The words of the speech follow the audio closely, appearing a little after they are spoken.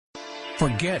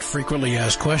Forget frequently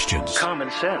asked questions. Common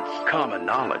sense, common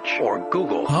knowledge, or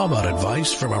Google. How about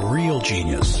advice from a real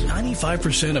genius?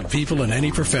 95% of people in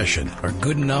any profession are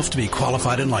good enough to be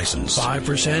qualified and licensed.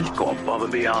 5% go above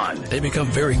and beyond. They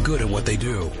become very good at what they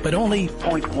do, but only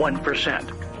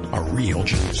 0.1% are real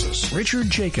geniuses. Richard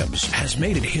Jacobs has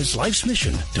made it his life's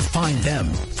mission to find them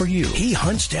for you. He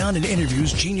hunts down and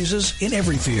interviews geniuses in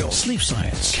every field: sleep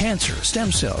science, cancer,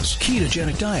 stem cells,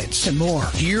 ketogenic diets, and more.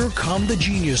 Here come the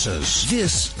geniuses.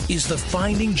 This is the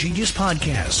Finding Genius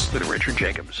Podcast with Richard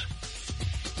Jacobs.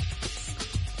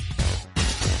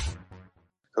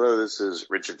 Hello, this is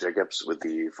Richard Jacobs with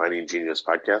the Finding Genius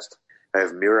Podcast. I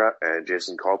have Mira and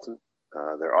Jason Calton.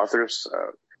 They're authors.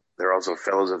 They're also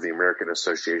fellows of the American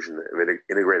Association of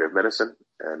Integrative Medicine,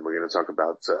 and we're going to talk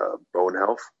about bone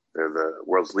health. They're the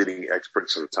world's leading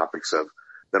experts on the topics of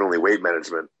not only weight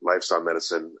management, lifestyle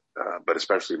medicine, but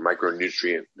especially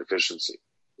micronutrient deficiency.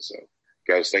 So,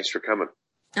 guys, thanks for coming.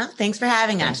 Oh, thanks for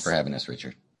having us. Thanks for having us,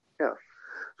 Richard. Yeah.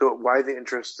 So why the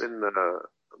interest in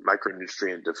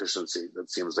micronutrient deficiency? That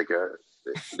seems like an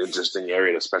interesting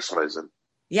area to specialize in.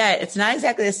 Yeah, it's not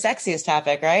exactly the sexiest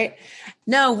topic, right?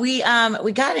 No, we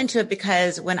got into it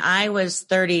because when I was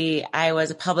 30, I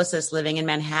was a publicist living in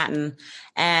Manhattan,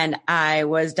 and I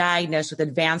was diagnosed with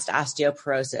advanced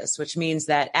osteoporosis, which means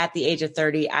that at the age of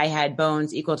 30, I had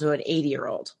bones equal to an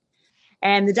 80-year-old.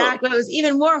 And what was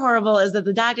even more horrible is that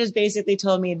the doctors basically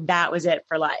told me that was it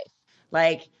for life.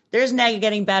 Like, there's no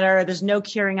getting better. There's no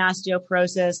curing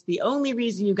osteoporosis. The only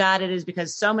reason you got it is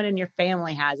because someone in your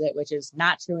family has it, which is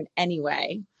not true in any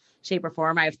way, shape, or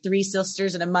form. I have 3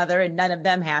 sisters and a mother, and none of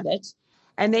them had it.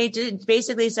 And they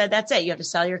basically said, that's it. You have to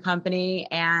sell your company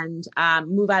and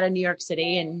move out of New York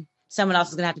City, and someone else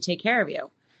is going to have to take care of you.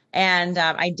 And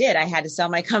I did. I had to sell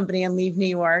my company and leave New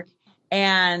York.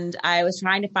 And I was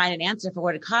trying to find an answer for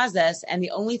what had caused this. And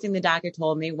the only thing the doctor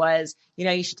told me was,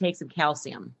 you should take some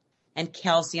calcium. And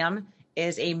calcium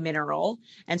is a mineral.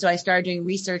 And so I started doing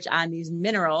research on these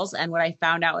minerals. And what I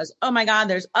found out was, oh my God,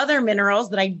 there's other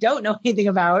minerals that I don't know anything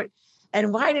about.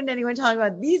 And why didn't anyone talk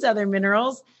about these other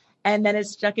minerals? And then it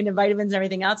struck into vitamins and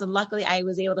everything else. And luckily I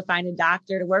was able to find a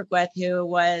doctor to work with who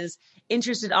was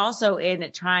interested also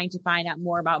in trying to find out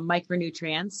more about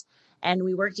micronutrients. And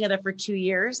we worked together for 2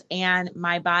 years, and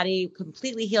my body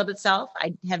completely healed itself.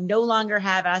 I no longer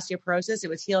have osteoporosis. It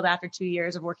was healed after 2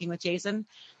 years of working with Jason.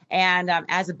 And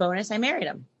as a bonus, I married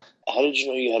him. How did you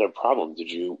know you had a problem?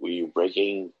 Were you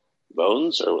breaking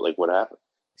bones, or what happened?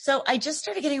 So I just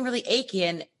started getting really achy.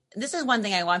 And this is one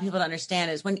thing I want people to understand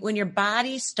is when your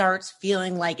body starts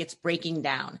feeling like it's breaking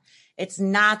down, it's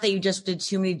not that you just did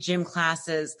too many gym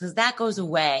classes, because that goes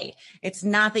away. It's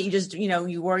not that you just,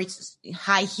 you wore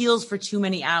high heels for too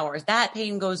many hours. That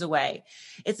pain goes away.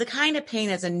 It's the kind of pain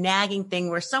that's a nagging thing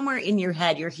where somewhere in your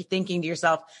head, you're thinking to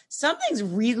yourself, something's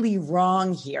really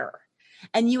wrong here.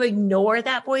 And you ignore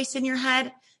that voice in your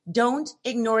head. Don't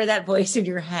ignore that voice in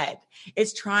your head.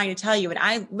 It's trying to tell you. And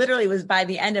I literally was, by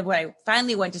the end of when I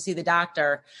finally went to see the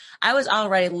doctor, I was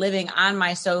already living on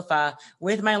my sofa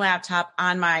with my laptop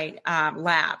on my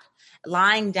lap,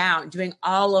 lying down, doing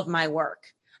all of my work.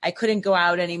 I couldn't go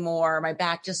out anymore. My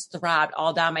back just throbbed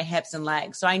all down my hips and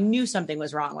legs. So I knew something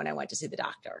was wrong when I went to see the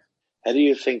doctor. How do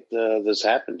you think this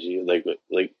happened to you?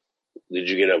 Did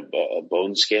you get a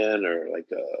bone scan, or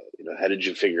how did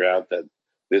you figure out that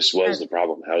this was the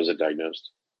problem? How was it diagnosed?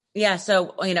 Yeah.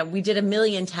 So, we did a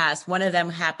million tests. One of them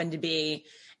happened to be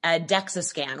a DEXA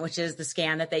scan, which is the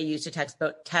scan that they use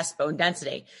to test bone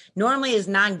density. Normally is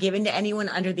not given to anyone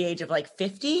under the age of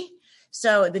 50.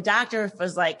 So the doctor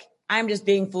was like, I'm just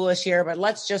being foolish here, but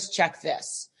let's just check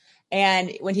this.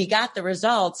 And when he got the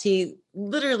results, he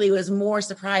literally was more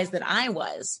surprised than I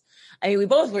was. I mean, we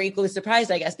both were equally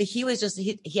surprised, I guess, but he was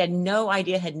he had no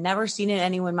idea, had never seen it in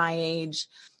anyone my age.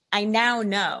 I now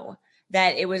know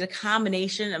that it was a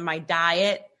combination of my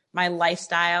diet, my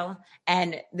lifestyle,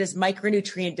 and this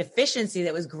micronutrient deficiency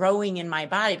that was growing in my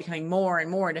body, becoming more and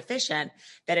more deficient,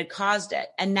 that had caused it.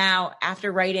 And now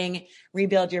after writing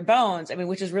Rebuild Your Bones,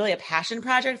 which is really a passion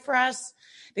project for us,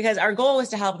 because our goal was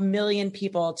to help 1 million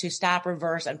people to stop,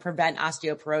 reverse, and prevent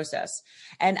osteoporosis.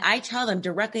 And I tell them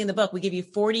directly in the book, we give you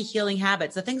 40 healing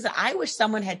habits, the things that I wish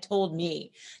someone had told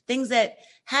me, things that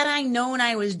had I known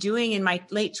I was doing in my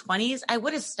late 20s, I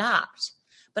would have stopped.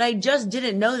 But I just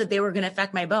didn't know that they were going to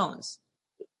affect my bones.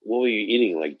 What were you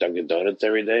eating? Dunkin' Donuts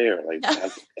every day? Or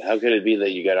how could it be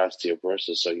that you got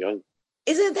osteoporosis so young?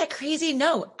 Isn't that crazy?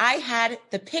 No, I had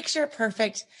the picture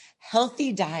perfect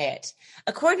healthy diet.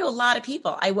 According to a lot of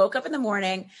people, I woke up in the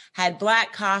morning, had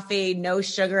black coffee, no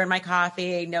sugar in my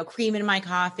coffee, no cream in my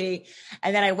coffee.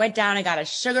 And then I went down and got a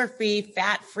sugar-free,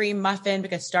 fat-free muffin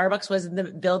because Starbucks was in the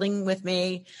building with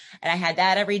me. And I had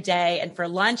that every day. And for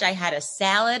lunch, I had a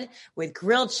salad with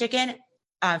grilled chicken,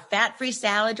 fat-free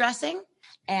salad dressing,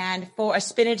 and for a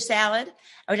spinach salad,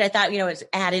 which I thought, was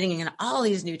adding in all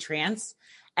these nutrients.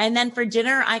 And then for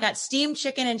dinner, I got steamed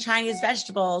chicken and Chinese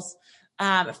vegetables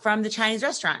from the Chinese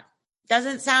restaurant.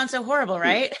 Doesn't sound so horrible,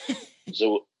 right?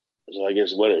 So I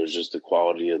guess what, it was just the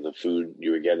quality of the food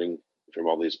you were getting from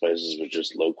all these places was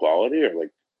just low quality, or like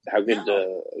how could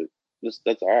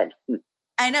that's odd.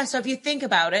 I know. So if you think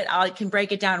about it, I can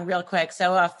break it down real quick.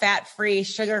 So a fat-free,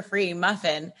 sugar-free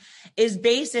muffin is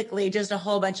basically just a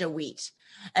whole bunch of wheat.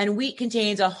 And wheat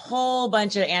contains a whole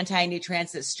bunch of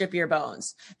anti-nutrients that strip your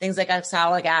bones, things like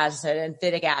oxalic acid and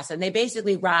phytic acid. And they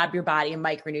basically rob your body of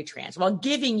micronutrients while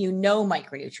giving you no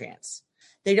micronutrients.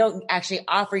 They don't actually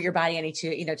offer your body any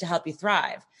to help you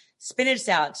thrive. Spinach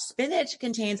salad. Spinach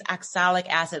contains oxalic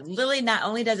acid. Literally, not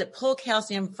only does it pull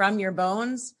calcium from your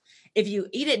bones, if you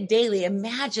eat it daily,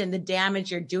 imagine the damage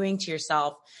you're doing to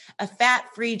yourself. A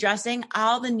fat-free dressing,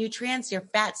 all the nutrients, your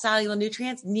fat-soluble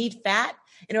nutrients need fat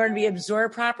in order to be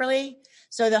absorbed properly.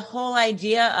 So the whole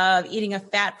idea of eating a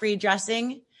fat-free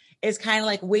dressing is kind of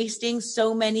like wasting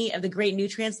so many of the great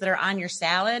nutrients that are on your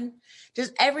salad.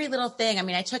 Just every little thing. I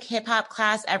mean, I took hip hop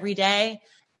class every day.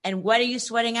 And what are you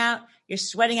sweating out? You're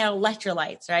sweating out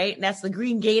electrolytes, right? And that's the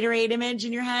green Gatorade image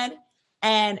in your head.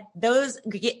 And those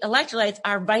electrolytes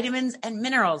are vitamins and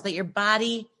minerals that your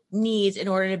body needs in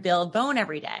order to build bone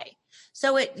every day.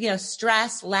 So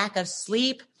stress, lack of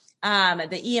sleep, the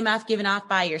EMF given off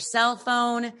by your cell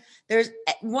phone. There's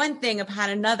one thing upon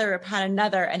another,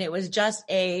 and it was just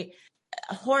a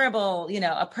horrible,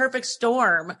 a perfect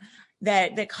storm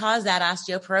that caused that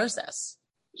osteoporosis.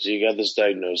 So you got this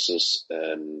diagnosis,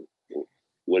 and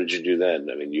what did you do then?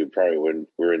 I mean, you probably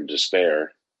were in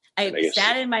despair. I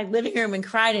sat in my living room and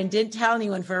cried and didn't tell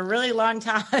anyone for a really long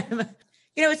time.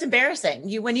 It's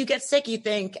embarrassing. When you get sick, you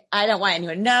think, I don't want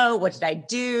anyone to know. What did I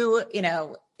do?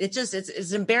 It's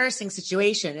an embarrassing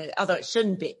situation, although it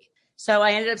shouldn't be. So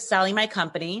I ended up selling my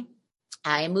company.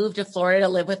 I moved to Florida to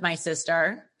live with my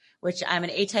sister, which I'm an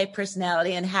A-type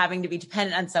personality, and having to be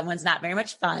dependent on someone's not very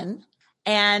much fun.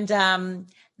 And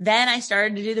then I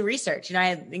started to do the research.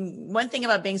 One thing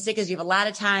about being sick is you have a lot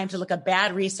of time to look up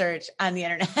bad research on the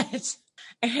internet.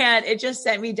 And it just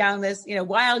sent me down this,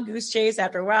 wild goose chase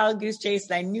after wild goose chase.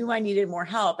 And I knew I needed more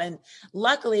help. And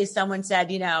luckily someone said,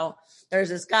 there's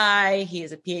this guy, he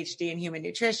has a PhD in human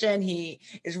nutrition. He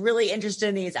is really interested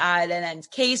in these odd and end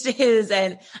cases.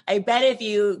 And I bet if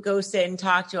you go sit and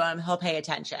talk to him, he'll pay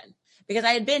attention. Because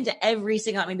I had been to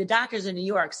the doctors in New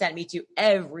York sent me to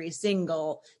every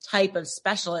single type of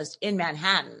specialist in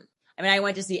Manhattan. I mean, I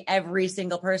went to see every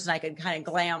single person I could kind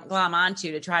of glom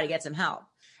onto to try to get some help.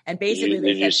 And basically,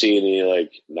 did you see any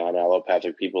like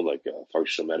non-allopathic people, like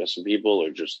functional medicine people,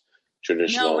 or just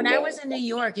traditional? No, when I was in New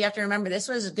York, you have to remember this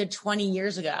was a good 20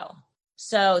 years ago.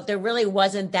 So there really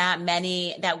wasn't that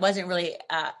many. That wasn't really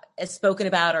as spoken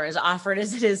about or as offered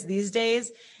as it is these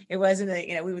days. It wasn't,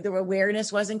 the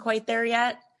awareness wasn't quite there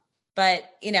yet. But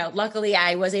luckily,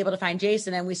 I was able to find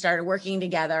Jason, and we started working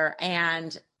together.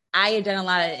 And I had done a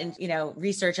lot of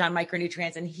research on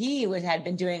micronutrients, and he had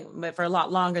been doing it for a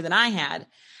lot longer than I had.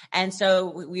 And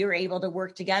so we were able to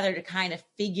work together to kind of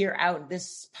figure out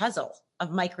this puzzle of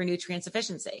micronutrient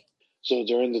sufficiency. So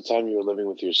during the time you were living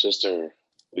with your sister,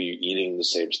 were you eating the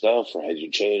same stuff, or had you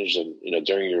changed? And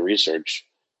during your research,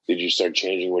 did you start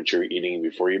changing what you were eating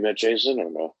before you met Jason,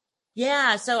 or no?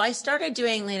 Yeah. So I started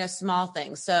doing, small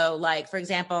things. So like, for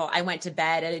example, I went to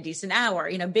bed at a decent hour.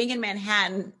 Being in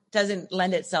Manhattan doesn't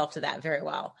lend itself to that very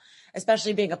well,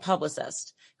 especially being a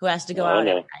publicist who has to go out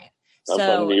every night. I'm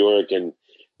from New York, and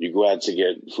you go out to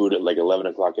get food at like 11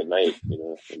 o'clock at night,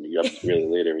 and you're up really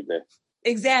late every day.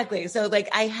 Exactly. So like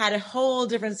I had a whole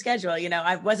different schedule,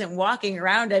 I wasn't walking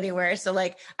around anywhere. So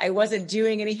like I wasn't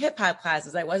doing any hip hop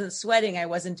classes. I wasn't sweating. I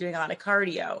wasn't doing a lot of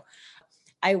cardio.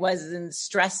 I wasn't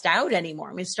stressed out anymore.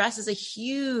 I mean, stress is a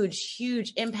huge,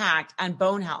 huge impact on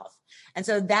bone health. And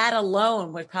so that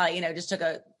alone would probably, just took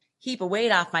a heap of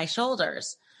weight off my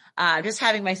shoulders. Just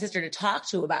having my sister to talk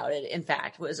to about it, in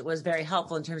fact, was very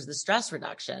helpful in terms of the stress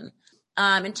reduction.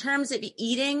 In terms of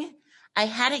eating, I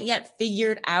hadn't yet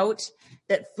figured out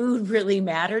that food really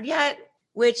mattered yet,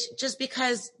 which just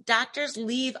because doctors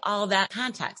leave all that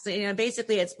context.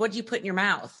 Basically it's what you put in your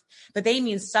mouth, but they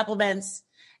mean supplements,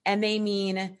 and they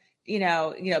mean,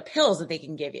 pills that they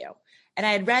can give you. And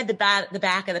I had read the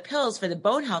back of the pills for the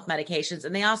bone health medications,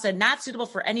 and they all said not suitable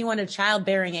for anyone of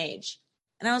childbearing age.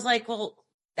 And I was like, well,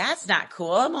 that's not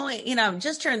cool. I'm only, I'm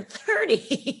just turned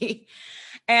 30.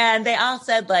 And they all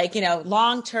said like,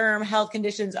 long-term health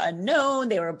conditions unknown.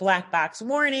 They were black box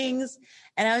warnings.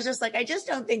 And I was just like, I just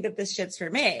don't think that this shit's for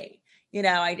me.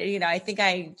 I think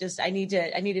I need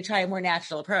to try a more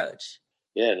natural approach.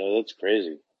 Yeah, no, that's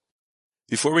crazy.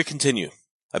 Before we continue,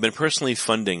 I've been personally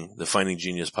funding the Finding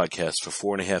Genius podcast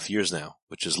for 4.5 years now,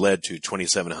 which has led to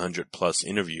 2,700 plus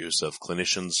interviews of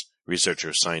clinicians,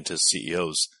 researchers, scientists,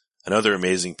 CEOs, and other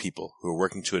amazing people who are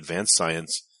working to advance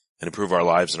science and improve our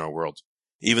lives and our world.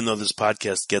 Even though this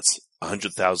podcast gets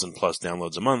 100,000 plus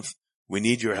downloads a month, we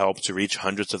need your help to reach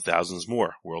hundreds of thousands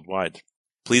more worldwide.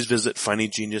 Please visit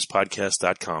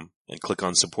findinggeniuspodcast.com and click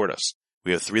on Support Us.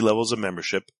 We have 3 levels of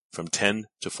membership from $10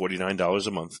 to $49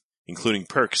 a month, including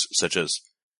perks such as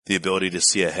the ability to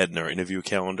see ahead in our interview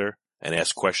calendar and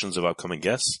ask questions of upcoming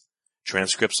guests,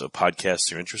 transcripts of podcasts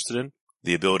you're interested in,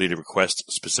 the ability to request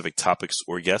specific topics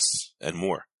or guests, and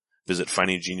more. Visit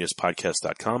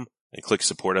findinggeniuspodcast.com and click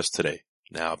Support Us today.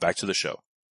 Now back to the show.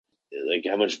 Like,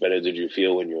 how much better did you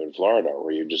feel when you were in Florida?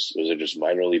 Was it just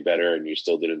minorly better and you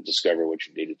still didn't discover what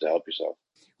you needed to help yourself?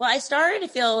 Well, I started to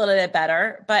feel a little bit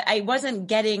better, but I wasn't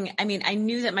getting, I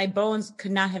knew that my bones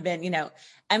could not have been,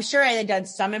 I'm sure I had done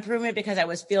some improvement because I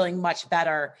was feeling much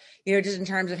better, just in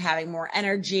terms of having more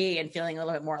energy and feeling a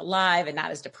little bit more alive and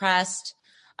not as depressed.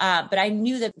 But I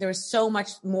knew that there was so much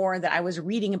more that I was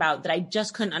reading about that I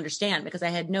just couldn't understand because I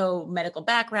had no medical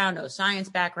background, no science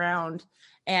background.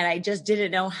 And I just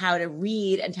didn't know how to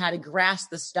read and how to grasp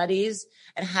the studies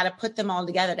and how to put them all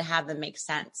together to have them make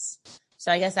sense.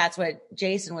 So I guess that's what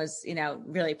Jason was,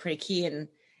 really pretty key in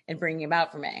bringing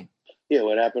about for me. Yeah.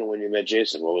 What happened when you met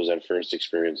Jason? What was that first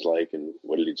experience like? And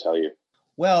what did he tell you?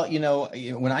 Well,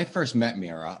 when I first met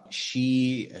Mira,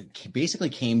 she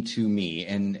basically came to me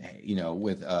and,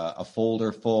 with a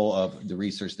folder full of the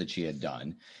research that she had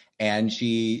done. And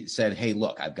she said, hey,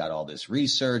 look, I've got all this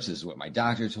research. This is what my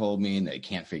doctor told me, and they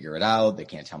can't figure it out. They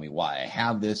can't tell me why I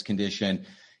have this condition.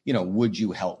 Would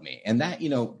you help me? And that,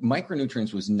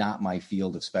 micronutrients was not my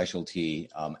field of specialty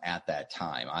at that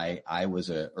time. I was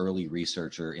an early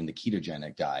researcher in the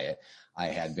ketogenic diet. I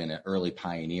had been an early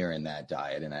pioneer in that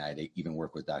diet, and I had even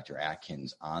worked with Dr.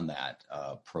 Atkins on that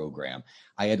program.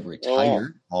 I had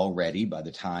retired already by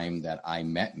the time that I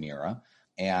met Mira.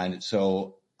 And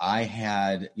so I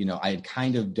had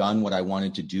kind of done what I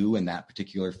wanted to do in that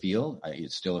particular field.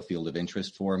 It's still a field of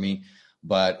interest for me,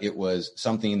 but it was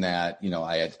something that,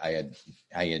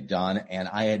 I had done.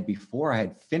 And before I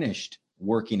had finished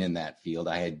working in that field,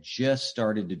 I had just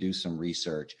started to do some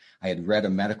research. I had read a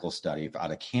medical study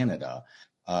out of Canada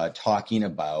talking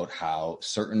about how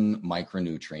certain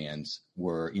micronutrients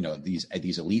were,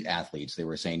 these elite athletes, they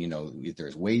were saying, if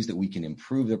there's ways that we can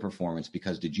improve their performance,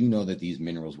 because did you know that these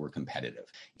minerals were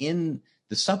competitive? In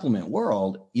the supplement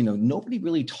world, nobody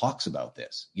really talks about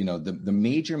this. The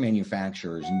major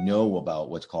manufacturers know about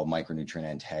what's called micronutrient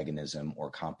antagonism or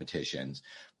competitions,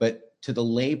 but to the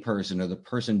lay person or the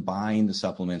person buying the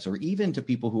supplements, or even to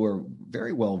people who are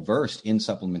very well versed in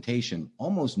supplementation,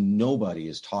 almost nobody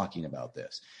is talking about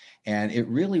this. And it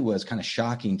really was kind of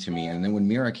shocking to me. And then when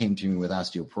Mira came to me with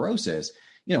osteoporosis,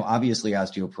 obviously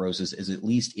osteoporosis is at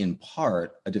least in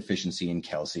part a deficiency in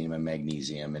calcium and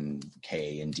magnesium and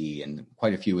K and D and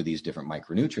quite a few of these different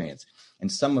micronutrients.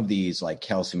 And some of these, like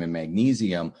calcium and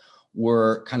magnesium,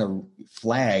 were kind of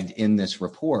flagged in this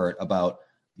report about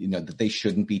that they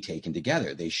shouldn't be taken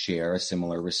together. They share a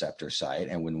similar receptor site.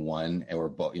 And when one or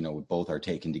both are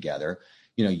taken together,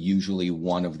 usually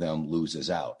one of them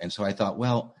loses out. And so I thought,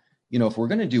 well, if we're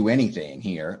going to do anything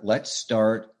here, let's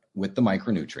start with the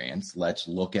micronutrients. Let's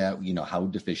look at, how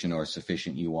deficient or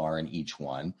sufficient you are in each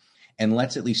one. And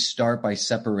let's at least start by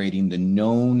separating the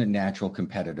known natural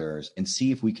competitors and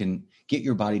see if we can get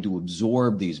your body to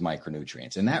absorb these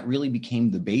micronutrients. And that really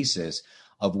became the basis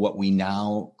of what we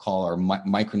now call our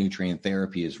micronutrient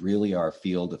therapy, is really our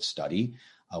field of study.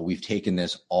 We've taken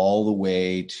this all the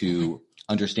way to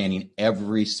understanding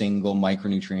every single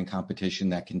micronutrient competition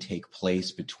that can take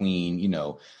place between,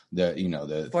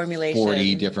 the formulation,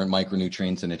 40 different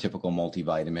micronutrients in a typical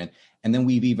multivitamin. And then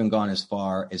we've even gone as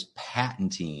far as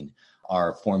patenting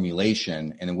our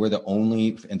formulation. And we're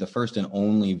the first and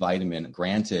only vitamin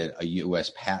granted a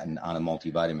U.S. patent on a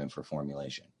multivitamin for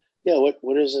formulation. Yeah,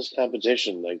 what is this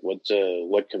competition like?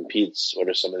 What competes? What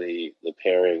are some of the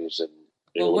pairings, and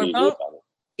what do you do about it?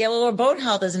 Yeah, well, where bone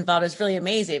health is involved is really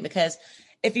amazing, because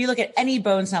if you look at any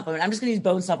bone supplement, I'm just going to use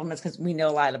bone supplements because we know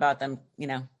a lot about them,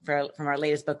 from our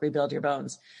latest book, Rebuild Your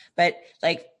Bones. But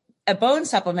like A bone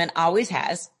supplement always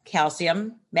has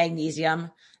calcium,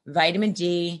 magnesium, vitamin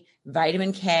D,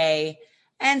 vitamin K,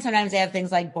 and sometimes they have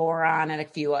things like boron and a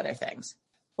few other things.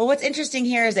 Well, what's interesting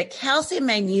here is that calcium,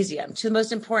 magnesium, two of the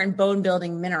most important bone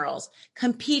building minerals,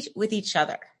 compete with each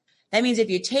other. That means if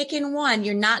you take in one,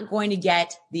 you're not going to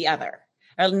get the other,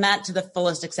 or not to the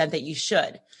fullest extent that you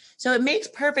should. So it makes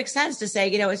perfect sense to say,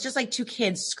 it's just like two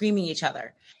kids screaming at each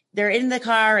other. They're in the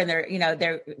car and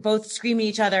they're both screaming at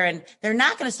each other, and they're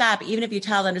not going to stop even if you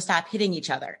tell them to stop hitting each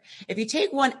other. If you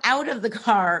take one out of the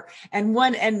car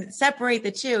and separate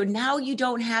the two, now you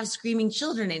don't have screaming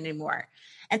children anymore.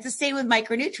 And it's the same with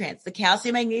micronutrients, the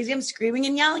calcium, magnesium screaming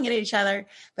and yelling at each other.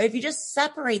 But if you just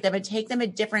separate them and take them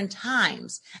at different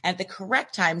times and at the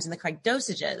correct times and the correct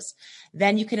dosages,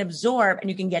 then you can absorb and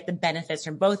you can get the benefits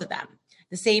from both of them.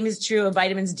 The same is true of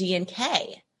vitamins D and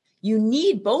K. You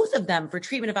need both of them for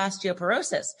treatment of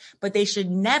osteoporosis, but they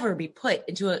should never be put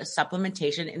into a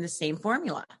supplementation in the same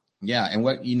formula. Yeah. And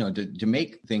what, to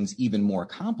make things even more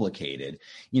complicated,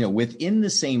 within the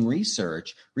same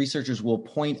research, researchers will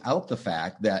point out the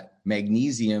fact that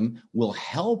magnesium will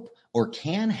help or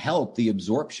can help the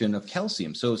absorption of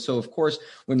calcium. So of course,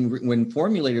 when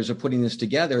formulators are putting this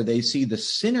together, they see the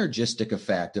synergistic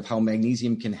effect of how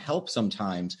magnesium can help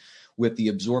sometimes with the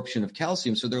absorption of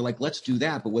calcium. So they're like, let's do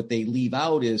that. But what they leave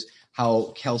out is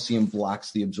how calcium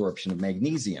blocks the absorption of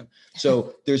magnesium.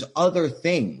 So there's other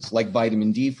things like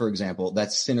vitamin D, for example,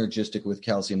 that's synergistic with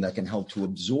calcium that can help to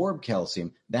absorb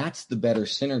calcium. That's the better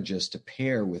synergist to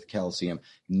pair with calcium,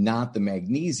 not the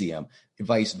magnesium.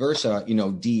 Vice versa,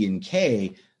 D and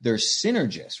K, they're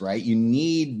synergists, right? You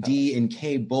need D and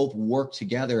K both work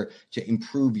together to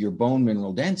improve your bone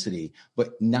mineral density,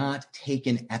 but not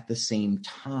taken at the same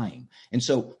time. And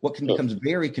so what becomes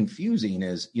very confusing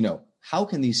is, how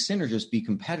can these synergists be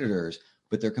competitors,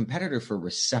 but they're competitor for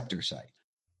receptor site?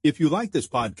 If you like this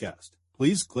podcast,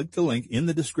 please click the link in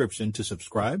the description to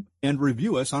subscribe and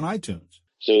review us on iTunes.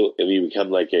 So have you become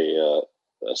like a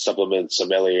supplement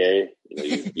sommelier?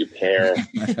 You pair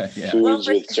foods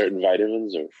with certain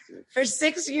vitamins? Or for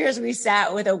 6 years, we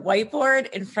sat with a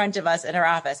whiteboard in front of us in our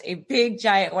office, a big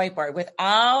giant whiteboard with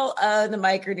all of the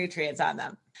micronutrients on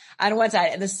them on one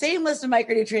side and the same list of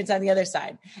micronutrients on the other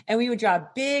side. And we would draw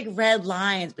big red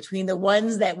lines between the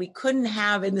ones that we couldn't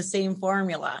have in the same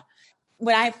formula.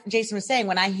 Jason was saying,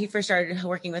 when he first started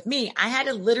working with me, I had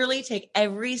to literally take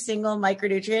every single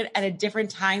micronutrient at a different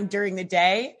time during the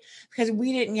day because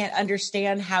we didn't yet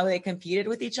understand how they competed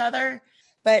with each other.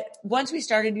 But once we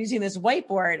started using this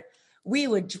whiteboard, we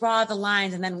would draw the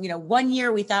lines. And then, 1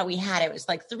 year we thought we had it. It was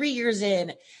like 3 years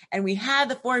in and we had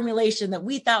the formulation that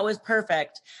we thought was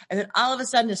perfect. And then all of a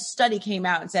sudden a study came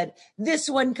out and said, this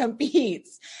one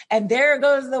competes. And there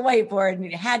goes the whiteboard, and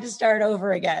you had to start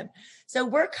over again. So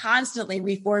we're constantly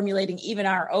reformulating even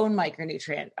our own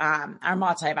micronutrient, our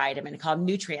multivitamin called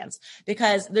Nutrients,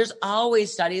 because there's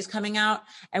always studies coming out,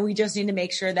 and we just need to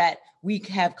make sure that we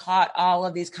have caught all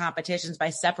of these competitions by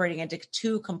separating into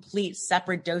two complete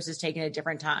separate doses taken at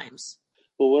different times.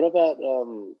 Well, what about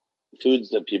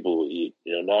foods that people eat?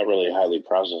 Not really highly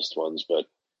processed ones, but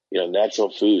natural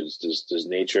foods. Does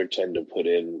nature tend to put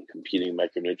in competing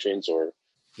micronutrients, or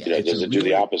does it do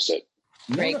the opposite?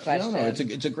 Great question. No,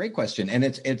 it's a great question. And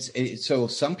it's so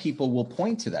some people will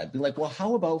point to that, be like, well,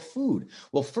 how about food?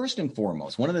 Well, first and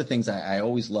foremost, one of the things I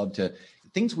always love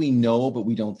things we know, but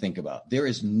we don't think about. There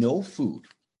is no food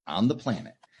on the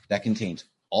planet that contains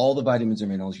all the vitamins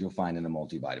and minerals you'll find in a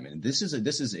multivitamin. This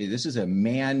is a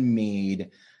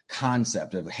man-made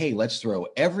concept of, hey, let's throw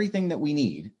everything that we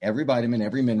need, every vitamin,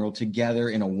 every mineral together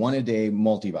in a one-a-day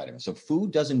multivitamin. So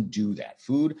food doesn't do that.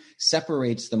 Food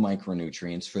separates the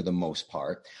micronutrients for the most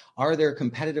part. Are there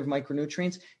competitive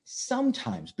micronutrients?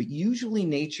 Sometimes, but usually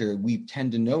nature, we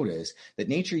tend to notice that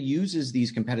nature uses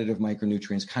these competitive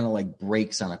micronutrients kind of like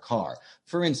brakes on a car.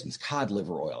 For instance, cod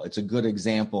liver oil. It's a good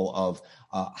example of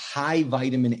high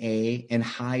vitamin A and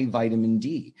high vitamin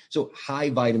D. So high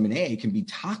vitamin A can be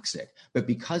toxic, but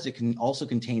because it can also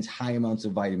contains high amounts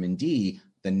of vitamin D,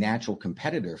 the natural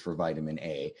competitor for vitamin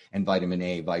A, and vitamin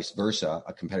A, vice versa,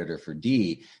 a competitor for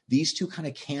D, these two kind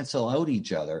of cancel out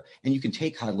each other, and you can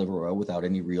take cod liver oil without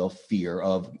any real fear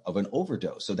of an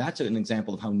overdose. So that's an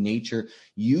example of how nature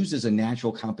uses a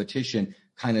natural competition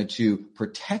kind of to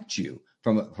protect you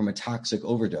from a toxic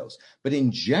overdose. But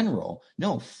in general,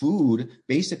 no, food,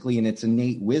 basically in its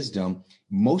innate wisdom,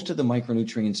 most of the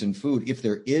micronutrients in food, if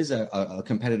there is a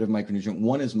competitive micronutrient,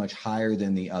 one is much higher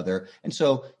than the other. And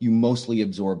so you mostly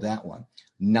absorb that one.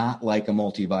 Not like a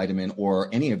multivitamin or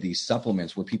any of these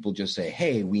supplements where people just say,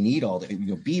 hey, we need all the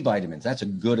B vitamins. That's a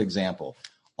good example.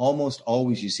 Almost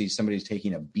always you see somebody's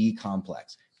taking a B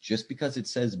complex. Just because it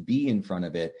says B in front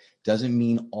of it doesn't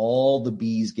mean all the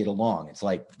Bs get along. It's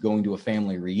like going to a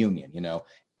family reunion,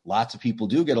 lots of people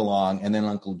do get along, and then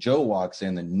Uncle Joe walks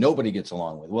in and nobody gets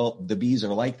along with. Well, the Bs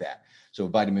are like that. So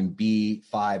vitamin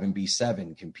B5 and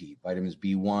B7 compete. Vitamins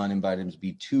B1 and vitamins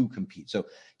B2 compete. So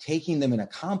taking them in a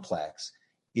complex,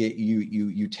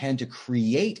 you tend to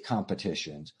create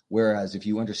competitions, whereas if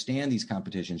you understand these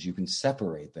competitions, you can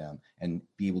separate them and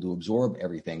be able to absorb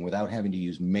everything without having to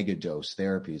use mega dose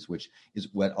therapies, which is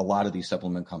what a lot of these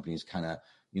supplement companies kind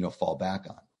of fall back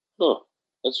on. Oh,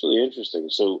 that's really interesting.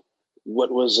 So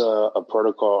what was a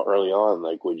protocol early on?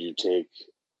 Like, would you take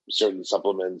certain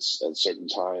supplements at certain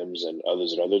times and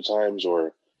others at other times?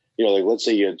 Or, like, let's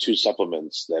say you had two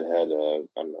supplements that had,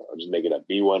 I don't know, I'll just make it up,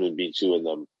 B1 and B2 in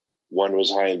them. One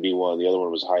was high in B1, the other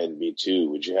one was high in B2.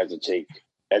 Would you have to take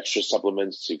extra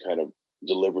supplements to kind of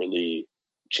deliberately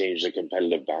change the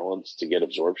competitive balance to get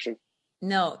absorption?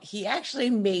 No, he actually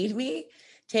made me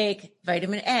take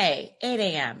vitamin A, 8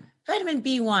 a.m., vitamin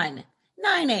B1,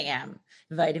 9 a.m.,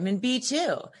 vitamin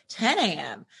B2, 10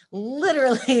 a.m.,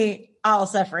 literally all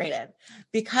separated,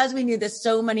 because we knew that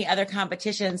so many other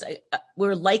competitions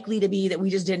were likely to be that we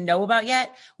just didn't know about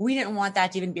yet. We didn't want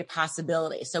that to even be a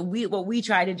possibility. So what we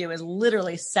try to do is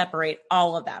literally separate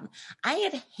all of them. I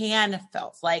had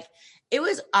handfuls, like it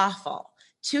was awful.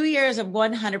 2 years of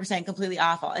 100% completely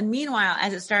awful. And meanwhile,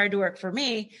 as it started to work for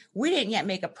me, we didn't yet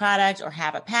make a product or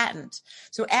have a patent.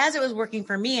 So as it was working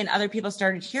for me and other people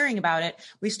started hearing about it,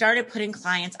 we started putting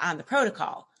clients on the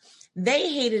protocol.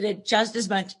 They hated it just as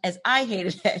much as I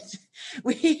hated it.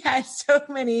 We had so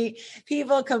many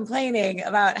people complaining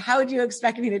about, how do you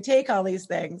expect me to take all these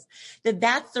things?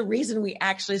 That's the reason we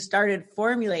actually started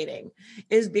formulating,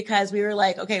 is because we were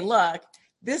like, okay, look,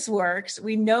 this works.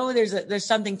 We know there's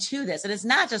something to this. And it's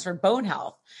not just for bone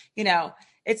health.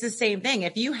 It's the same thing.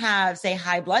 If you have, say,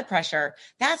 high blood pressure,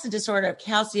 that's a disorder of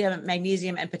calcium,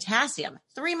 magnesium, and potassium,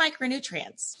 3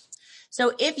 micronutrients.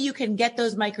 So if you can get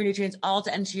those micronutrients all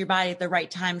to enter your body at the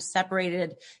right time,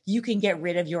 separated, you can get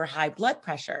rid of your high blood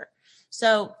pressure.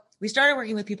 So we started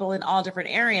working with people in all different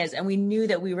areas, and we knew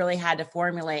that we really had to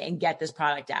formulate and get this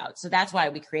product out. So that's why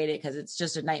we created it, because it's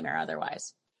just a nightmare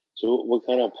otherwise. So what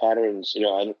kind of patterns, I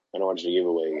don't want you to give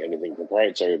away anything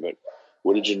proprietary, but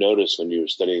what did you notice when you were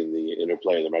studying the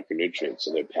interplay of the micronutrients?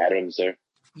 Are there patterns there?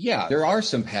 Yeah, there are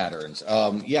some patterns.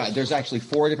 There's actually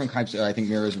 4 different types. I think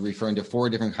Mira is referring to 4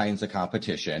 different kinds of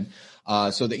competition.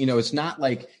 So that, it's not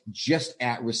like just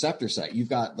at receptor site. You've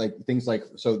got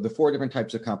so the 4 different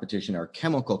types of competition are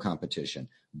chemical competition,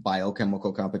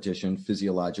 biochemical competition,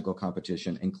 physiological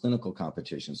competition, and clinical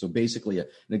competition. So basically an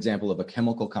example of a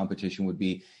chemical competition would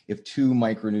be if 2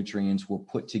 micronutrients were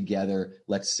put together,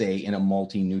 let's say in a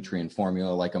multi-nutrient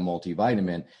formula, like a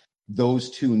multivitamin. Those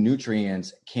 2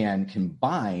 nutrients can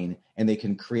combine and they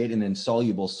can create an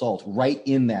insoluble salt right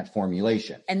in that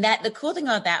formulation. And the cool thing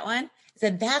about that one is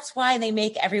that that's why they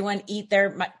make everyone eat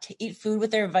food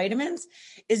with their vitamins,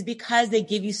 is because they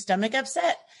give you stomach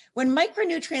upset. When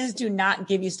micronutrients do not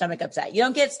give you stomach upset, you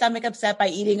don't get stomach upset by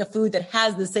eating a food that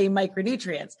has the same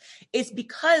micronutrients. It's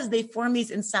because they form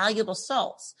these insoluble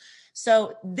salts.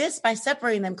 So by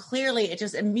separating them, clearly it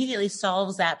just immediately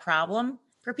solves that problem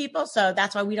for people. So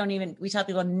that's why we tell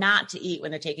people not to eat when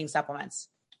they're taking supplements.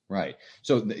 Right.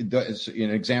 So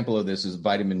an example of this is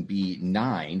vitamin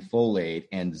B9, folate,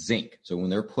 and zinc. So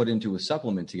when they're put into a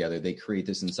supplement together, they create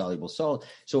this insoluble salt.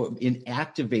 So it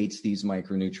activates these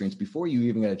micronutrients before you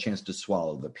even get a chance to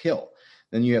swallow the pill.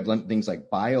 Then you have things like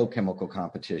biochemical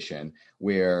competition,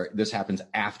 where this happens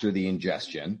after the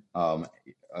ingestion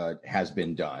has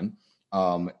been done.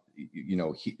 An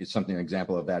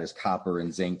example of that is copper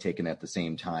and zinc taken at the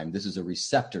same time. This is a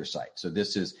receptor site. So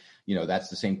this is, that's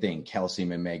the same thing,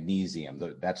 calcium and magnesium.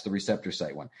 That's the receptor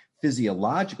site one.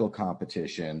 Physiological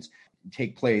competitions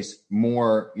take place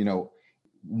more,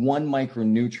 one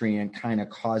micronutrient kind of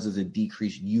causes a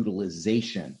decreased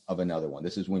utilization of another one.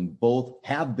 This is when both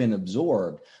have been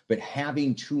absorbed, but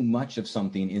having too much of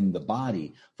something in the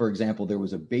body. For example, there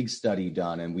was a big study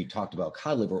done, and we talked about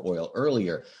cod liver oil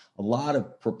earlier. A lot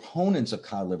of proponents of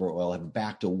cod liver oil have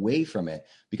backed away from it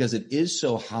because it is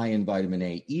so high in vitamin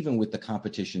A, even with the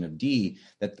competition of D,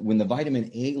 that when the vitamin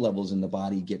A levels in the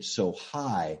body get so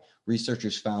high,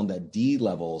 researchers found that D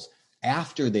levels,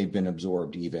 after they've been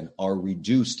absorbed even, are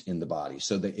reduced in the body,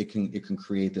 so that it can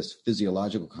create this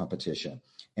physiological competition.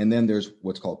 And then there's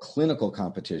what's called clinical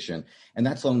competition. And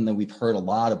that's something that we've heard a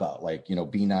lot about, like,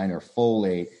 B9 or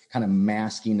folate kind of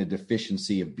masking a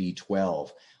deficiency of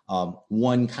B12.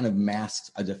 One kind of masks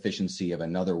a deficiency of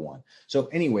another one. So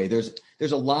anyway, there's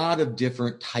a lot of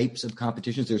different types of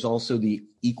competitions. There's also the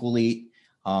equally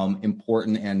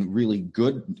important and really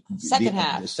good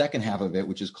the second half of it,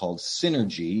 which is called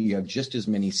synergy. You have just as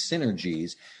many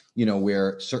synergies,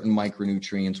 where certain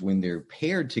micronutrients, when they're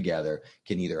paired together,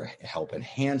 can either help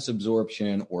enhance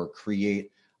absorption or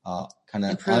create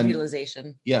improve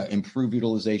utilization. Yeah, improve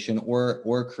utilization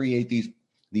or create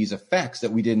these effects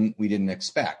that we didn't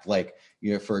expect. Like,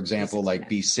 for example, like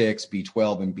B6,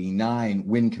 B12, and B9,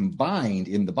 when combined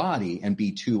in the body, and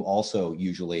B2 also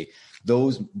usually,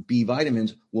 those B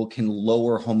vitamins can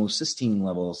lower homocysteine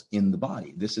levels in the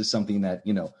body. This is something that,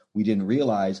 we didn't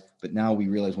realize, but now we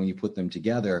realize when you put them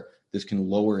together, this can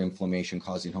lower inflammation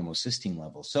causing homocysteine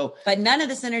levels. But none of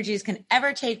the synergies can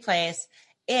ever take place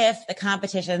if the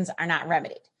competitions are not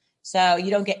remedied. So you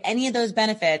don't get any of those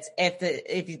benefits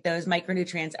if those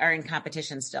micronutrients are in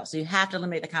competition still. So you have to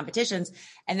eliminate the competitions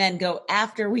and then go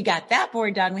after we got that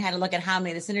board done. We had to look at how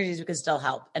many of the synergies we could still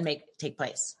help and take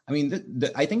place. I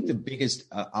mean, I think the biggest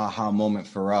aha moment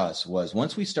for us was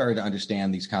once we started to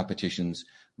understand these competitions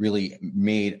really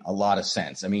made a lot of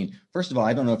sense. I mean, first of all,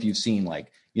 I don't know if you've seen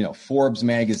Forbes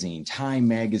magazine, Time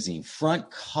magazine,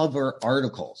 front cover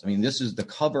articles. I mean, this is the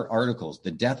cover articles, the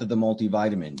death of the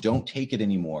multivitamin. Don't take it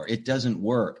anymore. It doesn't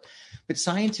work. But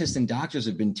scientists and doctors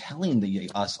have been telling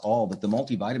us all that the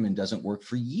multivitamin doesn't work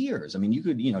for years. I mean, you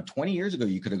could, 20 years ago,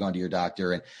 you could have gone to your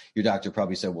doctor and your doctor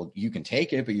probably said, well, you can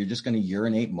take it, but you're just going to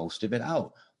urinate most of it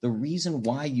out. The reason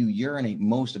why you urinate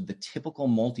most of the typical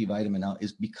multivitamin out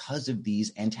is because of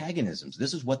these antagonisms.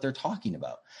 This is what they're talking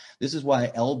about. This is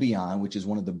why Albion, which is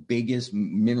one of the biggest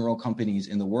mineral companies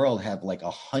in the world, have like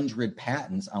 100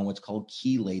 patents on what's called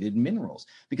chelated minerals,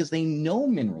 because they know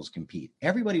minerals compete.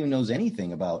 Everybody who knows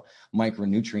anything about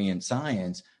micronutrient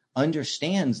science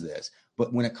understands this.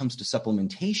 But when it comes to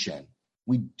supplementation,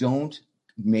 we don't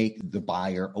make the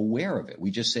buyer aware of it.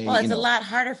 We just say, well, it's a lot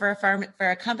harder for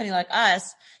a company like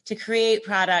us to create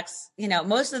products.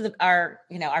 Most of our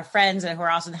friends who are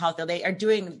also in the health field, they are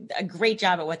doing a great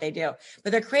job at what they do,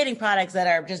 but they're creating products that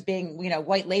are just being,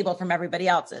 white labeled from everybody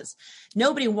else's.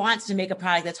 Nobody wants to make a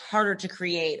product that's harder to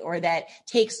create or that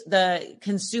takes the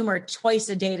consumer twice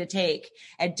a day to take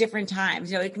at different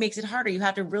times. It makes it harder. You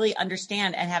have to really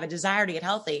understand and have a desire to get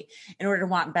healthy in order to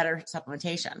want better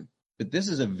supplementation. But this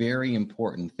is a very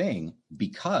important thing,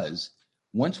 because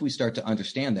once we start to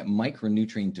understand that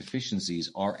micronutrient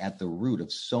deficiencies are at the root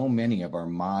of so many of our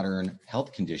modern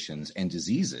health conditions and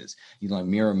diseases,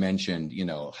 Mira mentioned,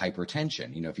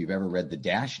 hypertension. If you've ever read the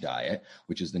DASH diet,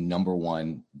 which is the number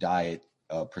one diet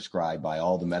prescribed by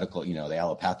all the medical, the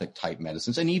allopathic type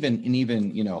medicines, and even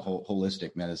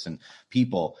holistic medicine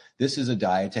people, this is a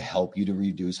diet to help you to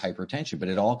reduce hypertension. But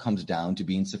it all comes down to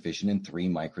being sufficient in 3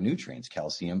 micronutrients: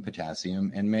 calcium,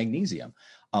 potassium, and magnesium.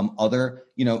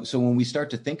 So when we start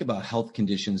to think about health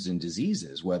conditions and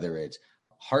diseases, whether it's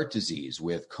heart disease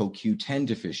with CoQ10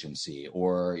 deficiency,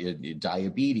 or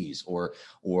diabetes, or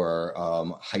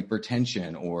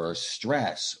hypertension, or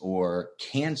stress, or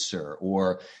cancer,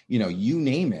 or, you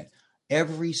name it.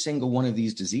 Every single one of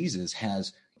these diseases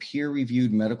has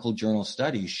peer-reviewed medical journal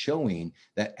studies showing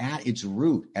that at its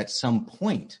root, at some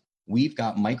point, we've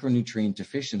got micronutrient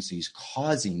deficiencies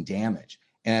causing damage.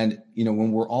 And,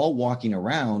 when we're all walking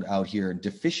around out here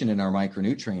deficient in our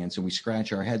micronutrients and we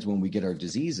scratch our heads when we get our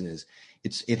diseases,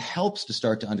 it helps to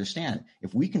start to understand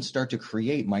if we can start to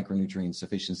create micronutrient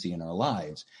sufficiency in our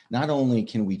lives, not only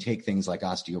can we take things like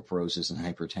osteoporosis and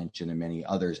hypertension and many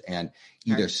others and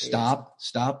either stop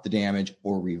the damage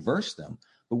or reverse them,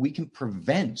 but we can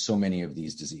prevent so many of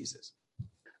these diseases.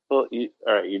 Well,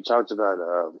 you talked about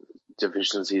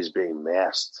deficiencies being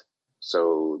masked.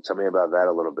 So tell me about that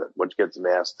a little bit. What gets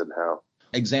masked and how?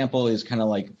 Example is kind of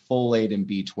like folate and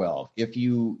B12. If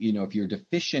you're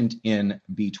deficient in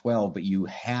B12, but you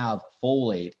have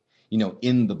folate,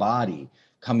 in the body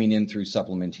coming in through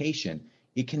supplementation,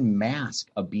 it can mask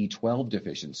a B12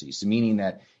 deficiency. So meaning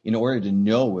that in order to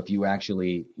know if you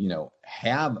actually,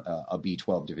 have a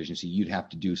B12 deficiency, you'd have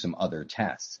to do some other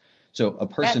tests. So a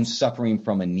person suffering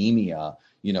from anemia,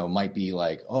 might be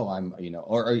like, oh,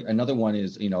 or another one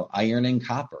is, iron and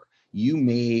copper.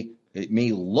 It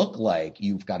may look like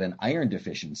you've got an iron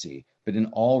deficiency, but in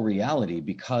all reality,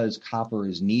 because copper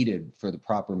is needed for the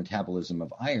proper metabolism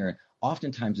of iron,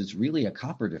 oftentimes it's really a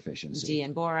copper deficiency. D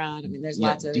and boron. I mean, there's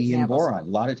lots of D examples. And boron.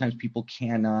 A lot of times people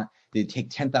they take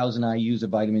 10,000 IUs of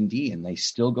vitamin D and they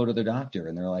still go to their doctor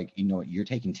and they're like, you're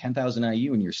taking 10,000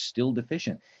 IU and you're still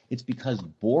deficient. It's because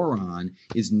boron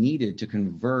is needed to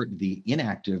convert the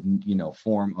inactive,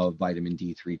 form of vitamin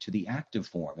D3 to the active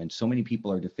form. And so many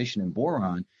people are deficient in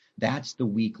boron That's the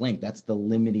weak link. That's the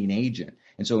limiting agent.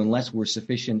 And so unless we're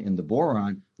sufficient in the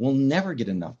boron, we'll never get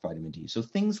enough vitamin D. So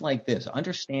things like this,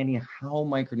 understanding how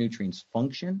micronutrients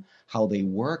function, how they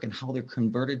work, and how they're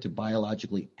converted to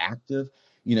biologically active,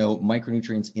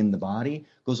 micronutrients in the body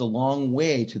goes a long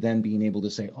way to then being able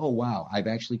to say, oh, wow, I've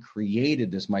actually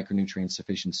created this micronutrient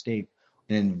sufficient state,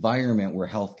 an environment where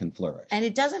health can flourish. And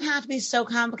it doesn't have to be so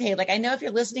complicated. Like, I know if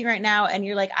you're listening right now and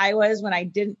you're like, I was when I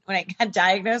got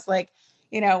diagnosed,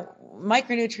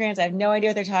 micronutrients, I have no idea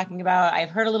what they're talking about. I've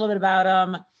heard a little bit about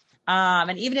them.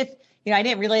 And even if, I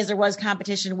didn't realize there was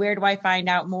competition, where do I find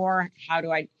out more?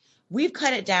 We've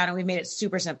cut it down and we've made it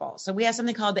super simple. So we have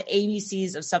something called the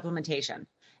ABCs of supplementation,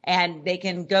 and they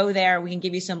can go there. We can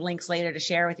give you some links later to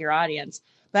share with your audience.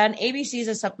 But on ABCs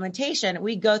of supplementation,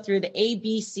 we go through the A,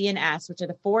 B, C, and S, which are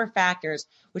the 4 factors,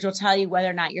 which will tell you whether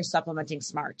or not you're supplementing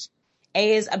smart.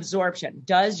 A is absorption.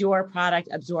 Does your product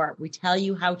absorb? We tell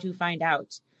you how to find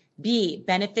out. B,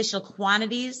 beneficial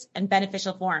quantities and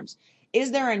beneficial forms.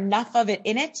 Is there enough of it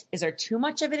in it? Is there too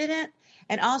much of it in it?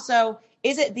 And also,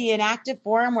 is it the inactive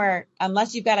form where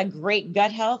unless you've got a great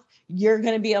gut health, you're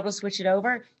going to be able to switch it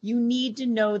over? You need to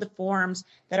know the forms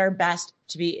that are best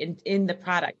to be in the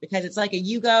product, because it's like a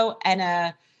Yugo and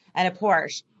a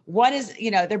Porsche. One is,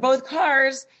 they're both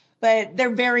cars, but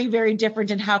they're very, very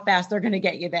different in how fast they're going to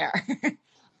get you there.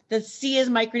 The C is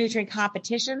micronutrient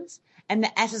competitions, and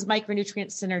the S is micronutrient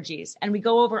synergies. And we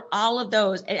go over all of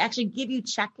those and actually give you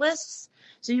checklists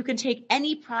so you can take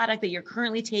any product that you're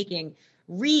currently taking,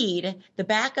 read the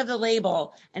back of the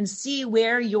label, and see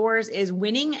where yours is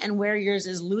winning and where yours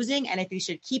is losing, and if you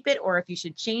should keep it or if you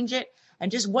should change it, and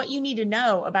just what you need to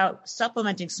know about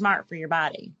supplementing smart for your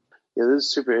body. Yeah, this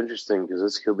is super interesting because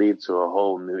this could lead to a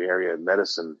whole new area of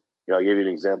medicine. I'll give you an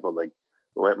example. Like,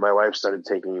 when my wife started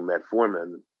taking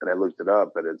metformin, and I looked it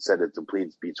up, and it said it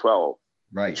depletes B12.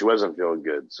 Right. And she wasn't feeling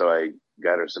good, so I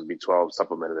got her some B12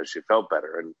 supplement, and she felt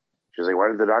better. And she was like, "Why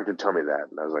did the doctor tell me that?"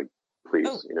 And I was like, "Please,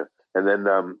 And then,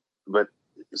 but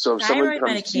so if someone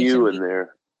comes to you and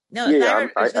they're,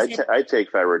 I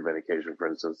take thyroid medication, for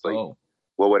instance,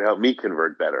 what would help me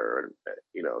convert better?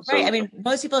 So, right. I mean,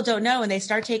 most people don't know when they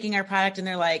start taking our product and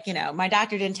they're like, my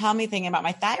doctor didn't tell me anything about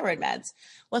my thyroid meds.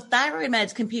 Well, thyroid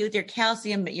meds compete with your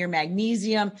calcium, your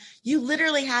magnesium. You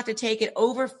literally have to take it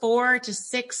over 4 to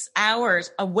 6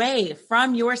 hours away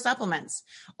from your supplements,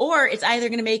 or it's either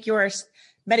going to make your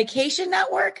medication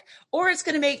not work, or it's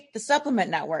going to make the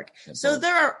supplement not work. So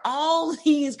there are all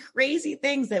these crazy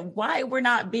things that why we're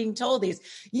not being told these.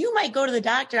 You might go to the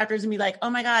doctors and be like, oh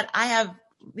my God, I have,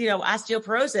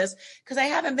 osteoporosis because I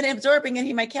haven't been absorbing any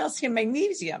of my calcium,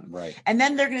 magnesium. Right. And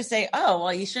then they're going to say, oh,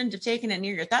 well, you shouldn't have taken it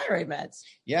near your thyroid meds.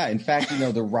 Yeah. In fact,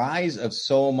 the rise of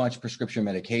so much prescription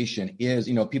medication is,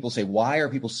 people say, why are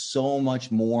people so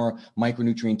much more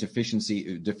micronutrient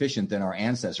deficient than our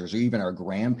ancestors or even our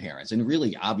grandparents? And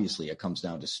really, obviously, it comes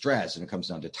down to stress, and it comes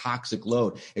down to toxic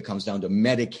load. It comes down to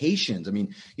medications. I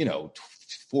mean,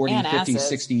 40, 50,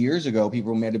 60 years ago,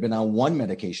 people might have been on one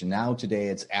medication. Now today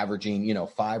it's averaging,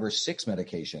 5 or 6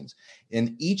 medications.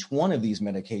 And each one of these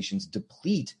medications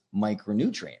deplete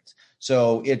micronutrients.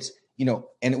 So it's,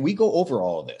 and we go over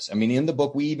all of this. I mean, in the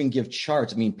book, we even give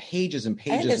charts. I mean, pages and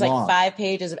pages long. There's like 5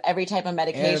 pages of every type of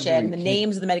medication, the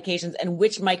names of the medications, and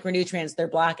which micronutrients they're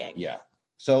blocking. Yeah.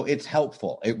 So it's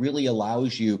helpful. It really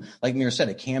allows you, like Mira said,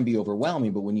 it can be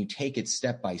overwhelming, but when you take it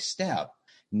step by step,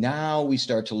 now we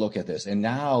start to look at this. And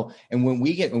when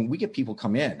we get people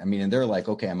come in, I mean, and they're like,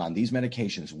 okay, I'm on these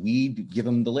medications. We give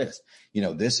them the list.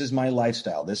 This is my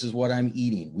lifestyle. This is what I'm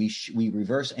eating. We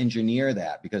reverse engineer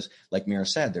that because, like Mira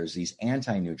said, there's these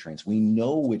anti-nutrients. We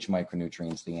know which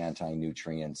micronutrients the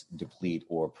anti-nutrients deplete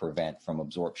or prevent from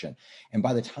absorption. And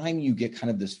by the time you get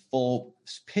kind of this full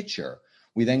picture,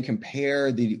 we then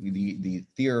compare the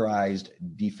theorized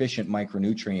deficient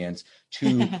micronutrients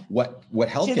to what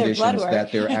health conditions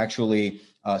that they're actually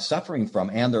suffering from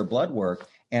and their blood work.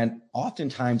 And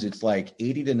oftentimes it's like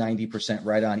 80 to 90%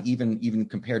 right on, even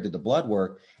compared to the blood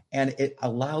work. And it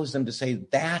allows them to say,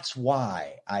 that's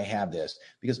why I have this.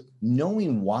 Because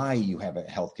knowing why you have a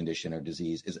health condition or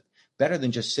disease is better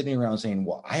than just sitting around saying,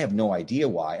 well, I have no idea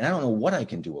why, and I don't know what I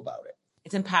can do about it.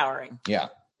 It's empowering. Yeah,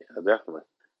 definitely.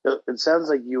 It sounds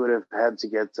like you would have had to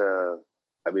get,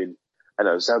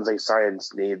 it sounds like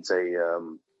science needs a,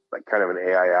 like kind of an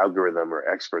AI algorithm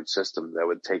or expert system that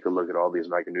would take a look at all these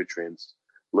micronutrients,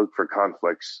 look for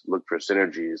conflicts, look for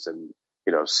synergies, and,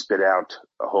 spit out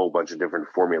a whole bunch of different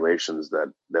formulations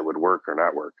that would work or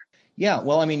not work. Yeah.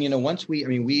 Well,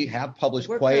 we have published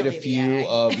quite a few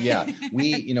of,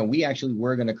 we actually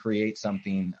were going to create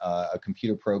something, a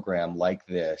computer program like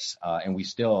this. And we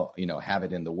still, have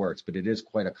it in the works, but it is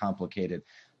quite a complicated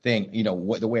thing. You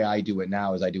know, the way I do it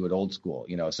now is I do it old school.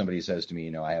 You know, if somebody says to me,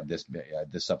 you know, I have this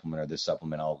supplement or this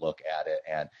supplement, I'll look at it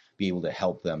and be able to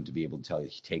help them to be able to tell you,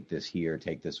 take this here,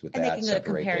 take this with and that. And they can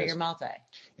go to Compare Your Multi.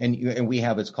 And we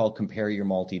have, it's called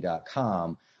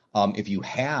compareyourmulti.com. If you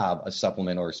have a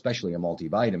supplement or especially a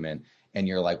multivitamin and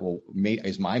you're like, well,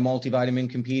 is my multivitamin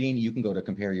competing? You can go to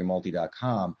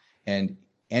compareyourmulti.com and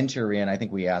enter in, I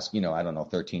think we ask,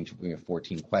 13,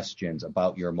 14 questions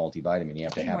about your multivitamin. You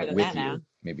have to have it with you,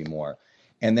 maybe more.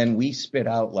 And then we spit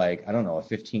out a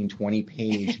 15, 20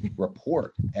 page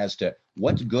report as to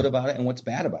what's good about it and what's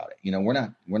bad about it. You know,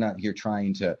 we're not here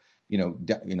trying to,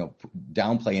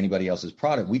 downplay anybody else's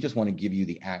product. We just want to give you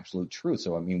the absolute truth.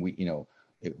 So, I mean,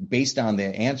 based on the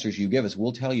answers you give us,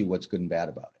 we'll tell you what's good and bad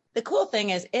about it. The cool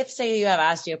thing is if say you have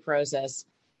osteoporosis,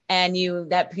 and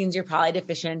that means you're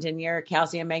polydeficient in your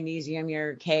calcium, magnesium,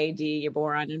 your K, D, your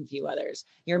boron, and a few others.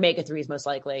 Your omega-3s most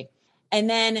likely. And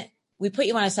then we put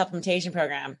you on a supplementation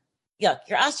program. Look,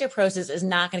 your osteoporosis is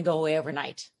not going to go away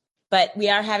overnight. But we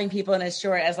are having people in as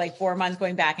short as 4 months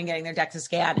going back and getting their DEXA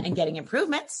scan and getting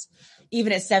improvements,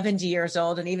 even at 70 years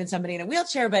old and even somebody in a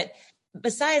wheelchair. But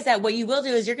besides that, what you will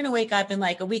do is you're going to wake up in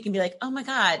a week and be like, oh my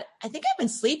God, I think I've been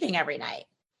sleeping every night.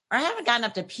 Or I haven't gotten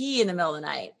up to pee in the middle of the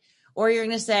night. Or you're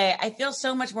going to say, I feel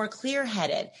so much more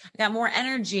clear-headed. I got more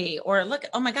energy. Or look,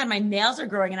 oh my God, my nails are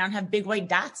growing and I don't have big white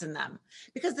dots in them.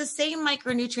 Because the same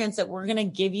micronutrients that we're going to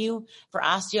give you for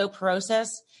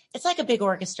osteoporosis, it's like a big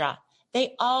orchestra.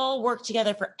 They all work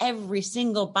together for every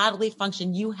single bodily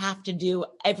function you have to do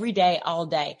every day, all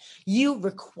day. You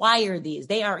require these.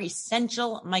 They are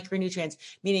essential micronutrients,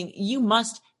 meaning you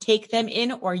must take them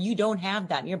in or you don't have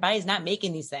them. Your body's not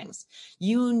making these things.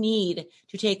 You need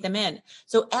to take them in.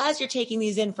 So as you're taking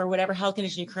these in for whatever health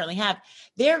condition you currently have,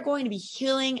 they're going to be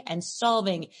healing and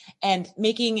solving and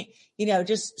making,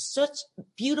 just such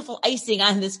beautiful icing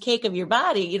on this cake of your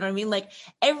body. You know what I mean?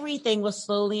 Everything will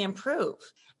slowly improve.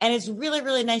 And it's really,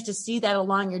 really nice to see that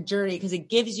along your journey because it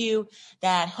gives you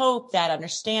that hope, that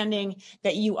understanding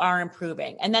that you are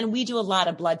improving. And then we do a lot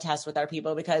of blood tests with our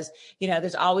people because,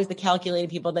 there's always the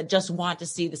calculated people that just want to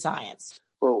see the science.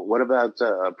 Well, what about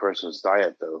a person's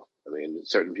diet, though? I mean,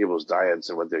 certain people's diets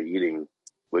and what they're eating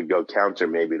would go counter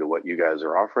maybe to what you guys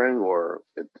are offering, or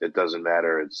it doesn't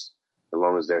matter. It's as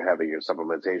long as they're having your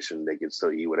supplementation, they can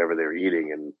still eat whatever they're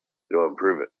eating and it'll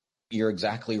improve it. You're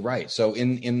exactly right. So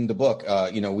in the book,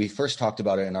 we first talked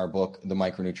about it in our book, The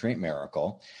Micronutrient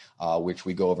Miracle, which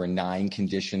we go over 9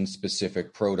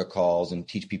 condition-specific protocols and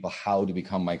teach people how to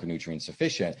become micronutrient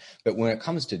sufficient. But when it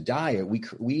comes to diet, we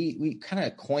kind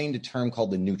of coined a term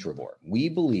called the Nutrivore. We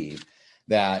believe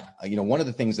that, one of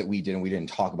the things that we did, and we didn't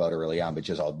talk about early on, but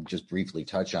I'll just briefly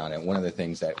touch on it. One of the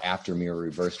things that after Mira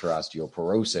reversed her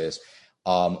osteoporosis,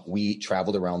 we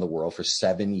traveled around the world for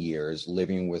 7 years,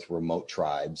 living with remote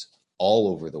tribes all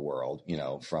over the world,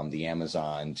 from the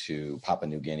Amazon to Papua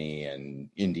New Guinea and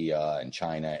India and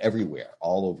China, everywhere,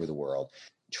 all over the world,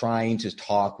 trying to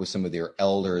talk with some of their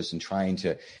elders and trying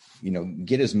to,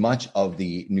 get as much of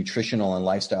the nutritional and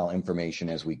lifestyle information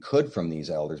as we could from these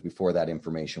elders before that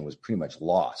information was pretty much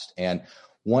lost. And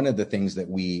one of the things that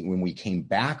when we came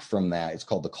back from that, it's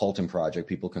called the Colton Project.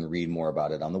 People can read more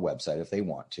about it on the website if they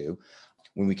want to.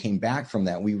 When we came back from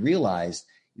that, we realized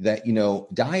that,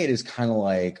 diet is kind of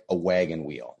like a wagon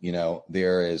wheel.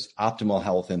 There is optimal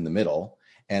health in the middle,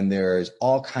 and there's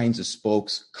all kinds of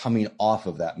spokes coming off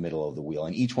of that middle of the wheel.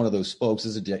 And each one of those spokes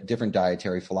is a different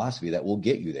dietary philosophy that will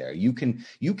get you there. You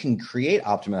can create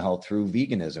optimal health through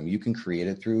veganism. You can create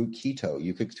it through keto.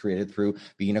 You could create it through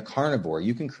being a carnivore.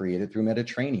 You can create it through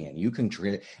Mediterranean. You can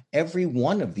create it. Every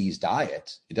one of these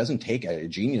diets, it doesn't take a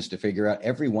genius to figure out,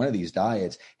 every one of these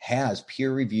diets has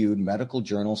peer-reviewed medical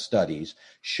journal studies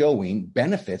showing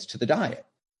benefits to the diet.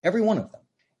 Every one of them.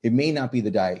 It may not be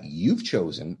the diet you've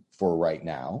chosen for right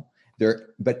now,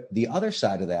 but the other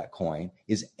side of that coin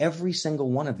is every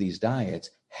single one of these diets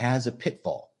has a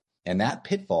pitfall. And that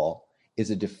pitfall is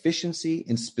a deficiency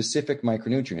in specific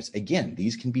micronutrients. Again,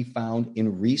 these can be found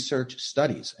in research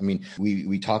studies. I mean,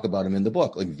 we talk about them in the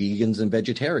book, like vegans and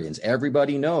vegetarians.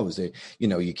 Everybody knows that,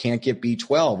 you can't get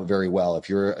B12 very well if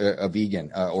you're a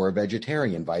vegan or a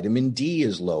vegetarian. Vitamin D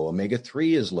is low.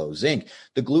 Omega-3 is low. Zinc,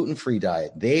 the gluten-free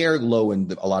diet, they are low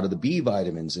in a lot of the B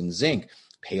vitamins and zinc.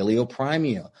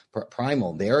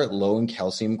 Primal, they're low in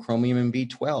calcium, chromium, and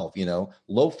B12.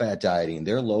 Low-fat dieting,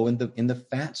 they're low in the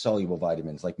fat-soluble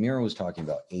vitamins, like Mira was talking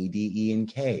about, A, D, E, and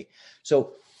K.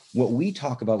 So what we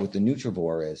talk about with the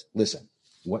Nutrivore is, listen,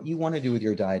 what you want to do with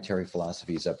your dietary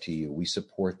philosophy is up to you. We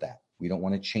support that. We don't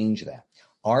want to change that.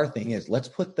 Our thing is, let's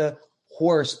put the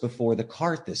horse before the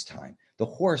cart this time. The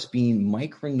horse being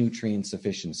micronutrient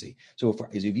sufficiency. So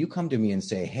if you come to me and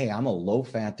say, hey, I'm a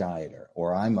low-fat dieter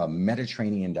or I'm a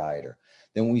Mediterranean dieter,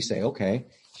 then we say, okay,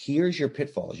 here's your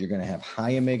pitfalls. You're going to have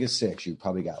high omega-6. You've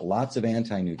probably got lots of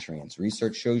anti-nutrients.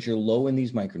 Research shows you're low in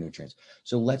these micronutrients.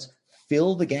 So let's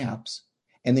fill the gaps.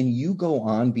 And then you go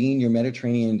on being your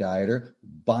Mediterranean dieter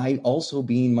by also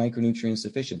being micronutrient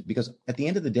sufficient. Because at the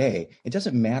end of the day, it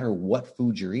doesn't matter what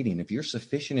food you're eating. If you're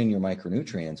sufficient in your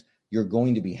micronutrients, you're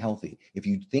going to be healthy. If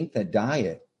you think that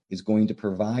diet is going to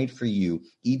provide for you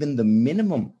even the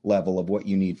minimum level of what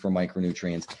you need for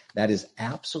micronutrients, that is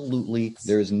absolutely,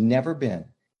 there has never been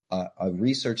a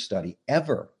research study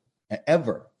ever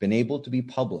been able to be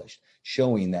published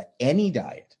showing that any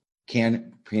diet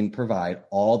can provide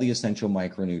all the essential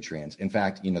micronutrients. In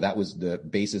fact, that was the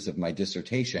basis of my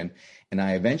dissertation. And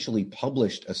I eventually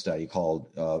published a study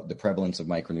called The Prevalence of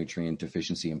Micronutrient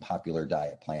Deficiency in Popular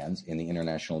Diet Plans in the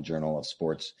International Journal of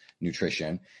Sports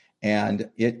Nutrition. And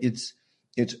it's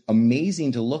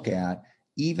amazing to look at,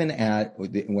 even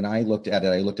when I looked at it,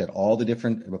 I looked at all the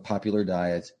different popular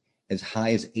diets as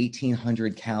high as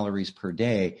 1,800 calories per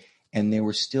day. And they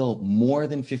were still more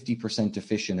than 50%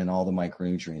 deficient in all the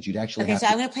micronutrients. You'd actually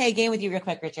I'm going to play a game with you real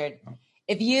quick, Richard.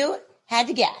 If you had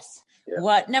to guess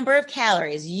what number of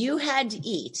calories you had to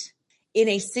eat in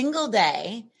a single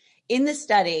day in the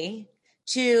study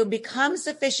to become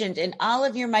sufficient in all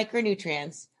of your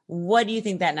micronutrients, what do you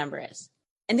think that number is?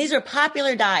 And these are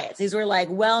popular diets. These were like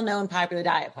well-known popular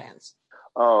diet plans.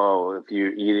 Oh, if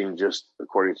you're eating just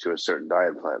according to a certain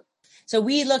diet plan. So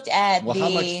we looked at how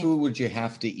much food would you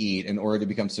have to eat in order to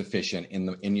become sufficient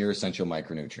in your essential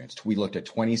micronutrients? We looked at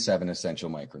 27 essential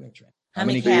micronutrients. How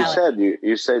many calories?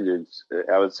 You said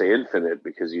I would say infinite,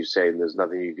 because you say there's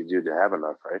nothing you can do to have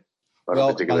enough, right?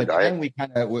 Well, by the time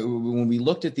when we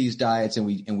looked at these diets and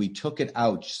we took it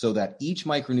out so that each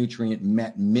micronutrient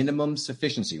met minimum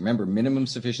sufficiency. Remember, minimum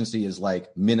sufficiency is like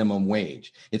minimum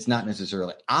wage. It's not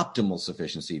necessarily optimal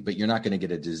sufficiency, but you're not going to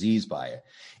get a disease by it.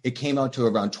 It came out to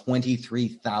around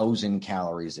 23,000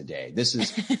 calories a day. This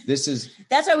is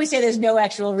That's why we say there's no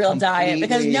actual real diet,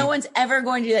 because no one's ever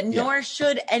going to do that, nor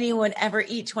should anyone ever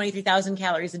eat 23,000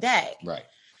 calories a day. Right.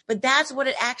 But that's what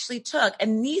it actually took.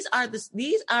 And these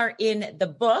are in the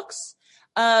books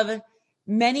of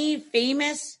many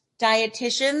famous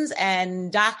dietitians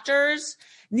and doctors.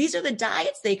 These are the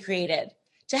diets they created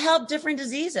to help different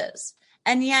diseases.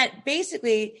 And yet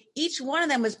basically each one of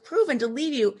them was proven to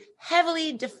leave you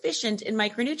heavily deficient in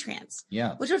micronutrients.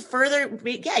 Yeah. Which would further,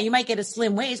 you might get a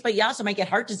slim waist, but you also might get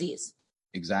heart disease.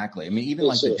 Exactly. I mean, even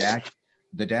like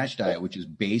the DASH diet, which is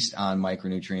based on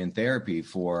micronutrient therapy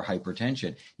for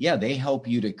hypertension. Yeah, they help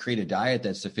you to create a diet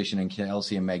that's sufficient in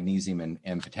calcium, magnesium,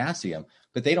 and potassium,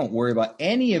 but they don't worry about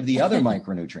any of the other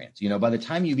micronutrients. By the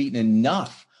time you've eaten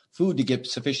enough food to get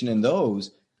sufficient in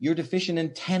those, you're deficient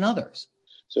in 10 others.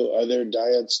 So are there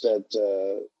diets that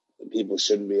people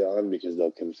shouldn't be on because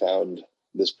they'll confound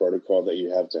this protocol that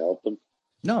you have to help them?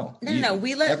 No.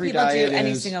 We let people do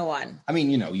any single one. I mean,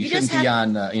 you shouldn't be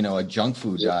on, a junk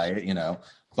food diet,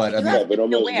 but but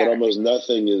almost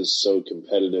nothing is so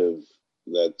competitive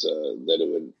that it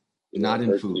would not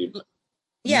in food.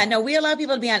 Yeah, no, we allow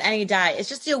people to be on any diet. It's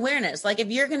just the awareness. Like if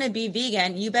you're going to be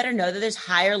vegan, you better know that there's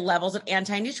higher levels of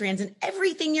anti-nutrients in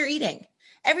everything you're eating.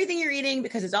 Everything you're eating,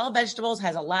 because it's all vegetables,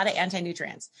 has a lot of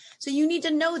anti-nutrients. So you need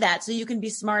to know that so you can be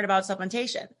smart about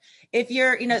supplementation. If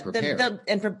you're, and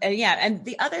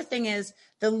the other thing is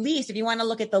if you want to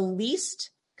look at the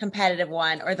least competitive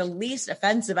one or the least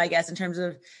offensive, I guess, in terms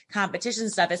of competition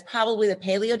stuff, is probably the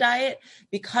paleo diet,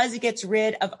 because it gets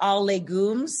rid of all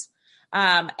legumes,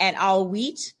 and all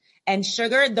wheat and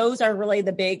sugar. Those are really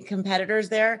the big competitors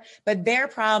there. But their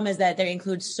problem is that they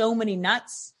include so many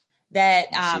nuts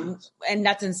and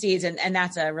nuts and seeds, and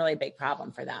that's a really big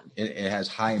problem for them. It has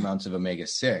high amounts of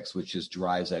omega-6, which just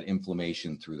drives that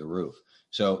inflammation through the roof.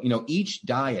 So, each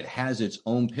diet has its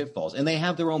own pitfalls, and they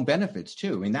have their own benefits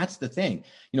too. I mean, that's the thing.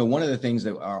 One of the things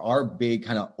that are our big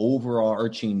kind of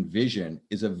overarching vision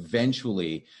is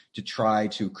eventually to try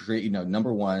to create,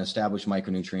 number one, establish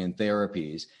micronutrient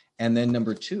therapies, and then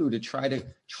number two, to try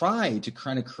to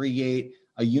kind of create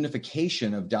a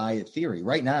unification of diet theory.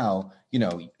 Right now,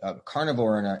 a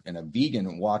carnivore and a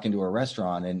vegan walk into a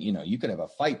restaurant and, you could have a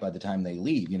fight by the time they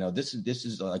leave. This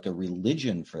is like a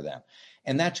religion for them.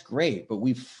 And that's great, but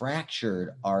we've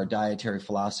fractured our dietary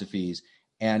philosophies.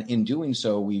 And in doing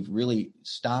so, we've really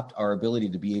stopped our ability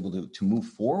to be able to move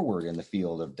forward in the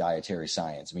field of dietary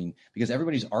science. I mean, because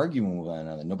everybody's arguing with one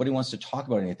another. Nobody wants to talk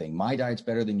about anything. My diet's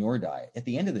better than your diet. At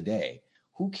the end of the day,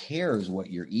 who cares what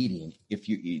you're eating if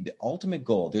you eat the ultimate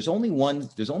goal? There's only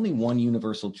one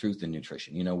universal truth in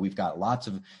nutrition. We've got lots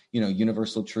of,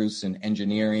 universal truths in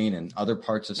engineering and other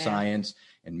parts of science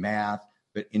and math,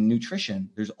 but in nutrition,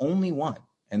 there's only one.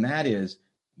 And that is,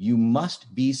 you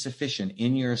must be sufficient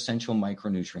in your essential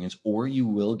micronutrients or you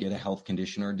will get a health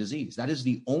condition or disease. That is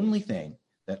the only thing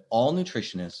that all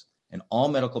nutritionists and all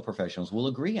medical professionals will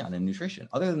agree on in nutrition.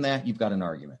 Other than that, you've got an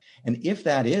argument. And if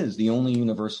that is the only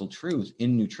universal truth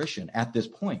in nutrition at this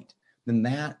point, then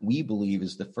that, we believe,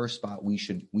 is the first spot we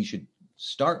should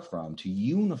start from to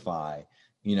unify,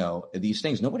 these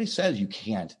things. Nobody says you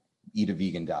can't eat a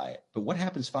vegan diet, but what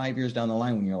happens 5 years down the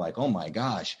line when you're like, oh my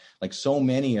gosh, like so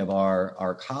many of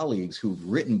our colleagues who've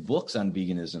written books on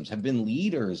veganisms have been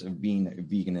leaders of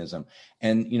veganism.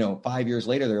 And, 5 years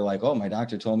later, they're like, oh, my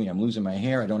doctor told me I'm losing my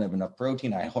hair. I don't have enough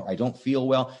protein. I don't feel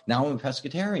well. Now I'm a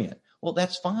pescatarian. Well,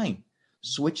 that's fine.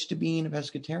 Switch to being a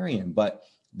pescatarian. But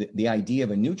the idea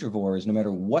of a nutrivore is no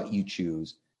matter what you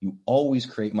choose, you always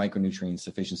create micronutrient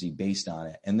sufficiency based on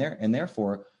it. And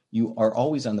therefore, you are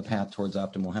always on the path towards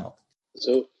optimal health.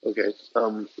 So, okay.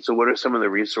 So what are some of the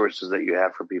resources that you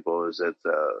have for people? Is it,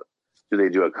 do they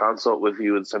do a consult with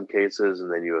you in some cases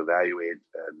and then you evaluate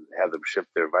and have them shift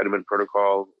their vitamin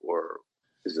protocol? Or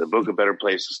is the book a better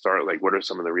place to start? Like, what are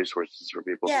some of the resources for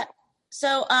people? Yeah.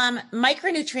 So,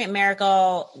 Micronutrient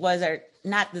Miracle was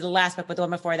not the last book, but the one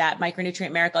before that.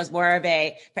 Micronutrient Miracle is more of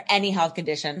for any health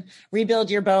condition.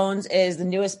 Rebuild Your Bones is the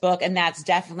newest book, and that's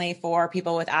definitely for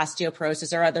people with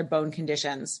osteoporosis or other bone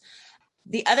conditions.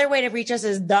 The other way to reach us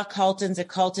is the Coltons at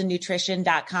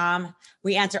coltonnutrition.com.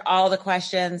 We answer all the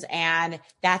questions, and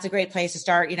that's a great place to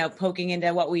start, poking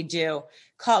into what we do.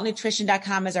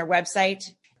 coltonnutrition.com is our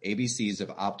website. ABCs of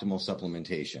optimal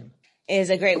supplementation is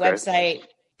a great website.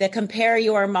 The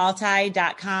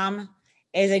compareyourmulti.com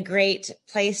is a great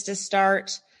place to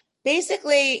start.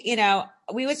 Basically,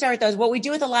 we would start with those. What we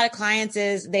do with a lot of clients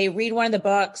is they read one of the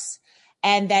books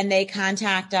and then they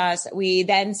contact us. We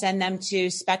then send them to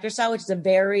SpectraCell, which is a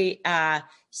very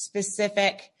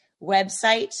specific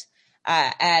website.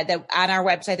 On our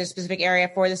website, there's a specific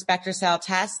area for the SpectraCell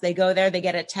test. They go there, they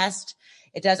get a test.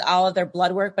 It does all of their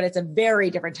blood work, but it's a very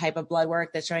different type of blood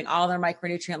work that's showing all their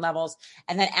micronutrient levels.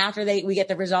 And then after we get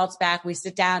the results back, we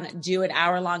sit down, do an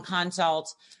hour-long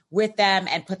consult with them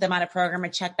and put them on a program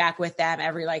and check back with them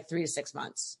every 3 to 6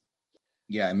 months.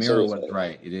 Yeah, Mira was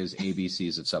right. It is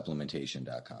ABCs at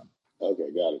supplementation.com.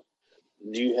 Okay, got it.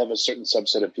 Do you have a certain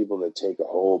subset of people that take a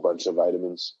whole bunch of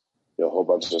vitamins, a whole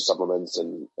bunch of supplements,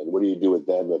 and what do you do with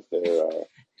them if they're,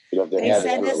 if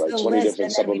they're having 20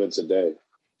 different supplements a day?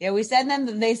 Yeah, they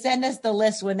send us the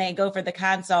list when they go for the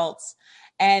consults.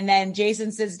 And then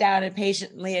Jason sits down and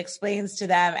patiently explains to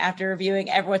them after reviewing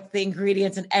what's the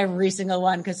ingredients in every single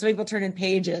one, because some people turn in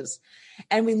pages.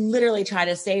 And we literally try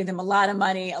to save them a lot of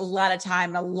money, a lot of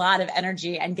time, a lot of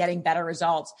energy, and getting better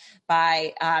results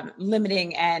by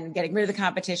limiting and getting rid of the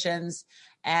competitions.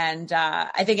 And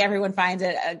I think everyone finds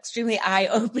it extremely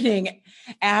eye-opening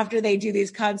after they do these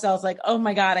consults, like, oh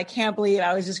my God, I can't believe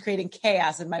I was just creating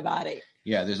chaos in my body.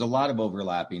 Yeah, there's a lot of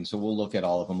overlapping. So we'll look at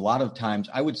all of them. A lot of times,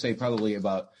 I would say probably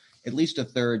about at least a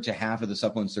third to half of the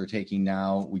supplements they're taking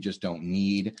now, we just don't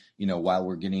need, while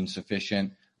we're getting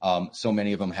sufficient. So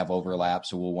many of them have overlap,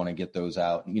 so we'll want to get those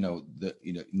out.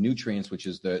 Nutrients, which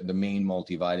is the main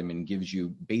multivitamin, gives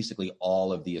you basically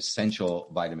all of the essential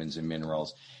vitamins and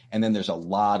minerals. And then there's a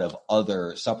lot of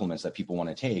other supplements that people want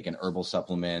to take, and herbal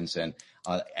supplements and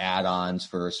add-ons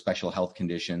for special health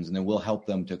conditions. And then we'll help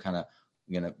them to kind of,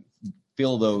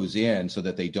 fill those in so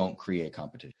that they don't create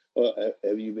competition. Well,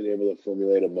 have you been able to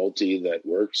formulate a multi that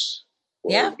works?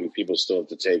 Or do people still have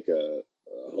to take a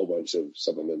whole bunch of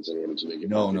supplements in order to make it?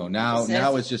 No.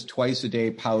 Now it's just twice a day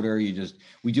powder. We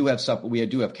do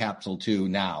have capsule too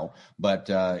now, but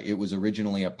it was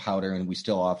originally a powder, and we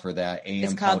still offer that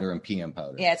AM powder and PM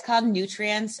powder. Yeah, it's called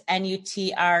Nutrience,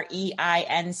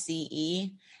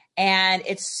 NUTREINCE. And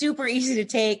it's super easy to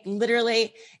take.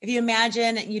 Literally, if you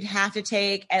imagine, you'd have to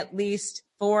take at least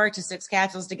 4 to 6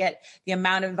 capsules to get the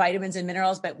amount of vitamins and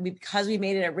minerals. But because we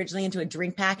made it originally into a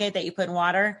drink packet that you put in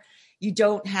water, you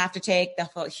don't have to take the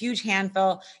full huge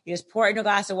handful. You just pour it in a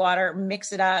glass of water,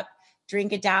 mix it up,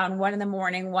 drink it down, 1 in the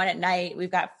morning, 1 at night.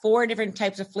 We've got 4 different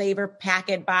types of flavor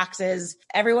packet boxes.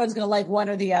 Everyone's going to like one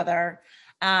or the other.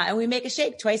 And we make a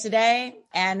shake twice a day.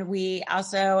 And we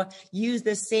also use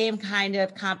the same kind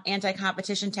of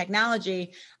anti-competition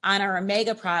technology on our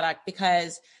Omega product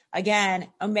because, again,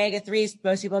 omega-3s,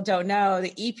 most people don't know,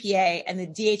 the EPA and the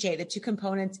DHA, the 2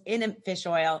 components in fish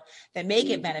oil that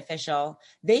make it beneficial,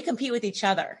 they compete with each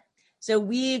other. So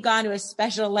we've gone to a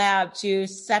special lab to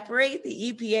separate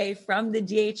the EPA from the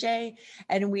DHA.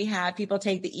 And we have people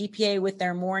take the EPA with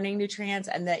their morning nutrients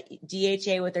and the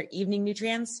DHA with their evening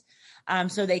nutrients.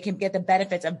 So they can get the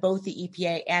benefits of both the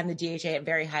EPA and the DHA at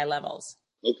very high levels.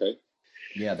 Okay.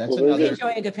 Yeah, that's another.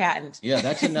 Enjoy a good patent. Yeah,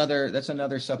 that's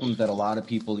another supplement that a lot of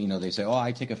people, they say, oh,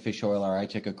 I take a fish oil, or I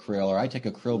take a krill, or I take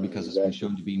a krill because it's been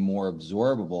shown to be more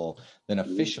absorbable than a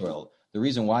fish oil. The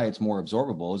reason why it's more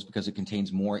absorbable is because it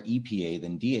contains more EPA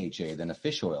than DHA than a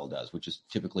fish oil does, which is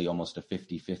typically almost a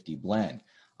 50-50 blend.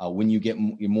 When you get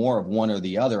more of one or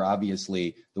the other,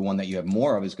 obviously the one that you have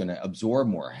more of is going to absorb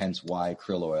more, hence why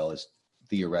krill oil is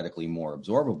theoretically more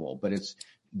absorbable. But it's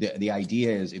the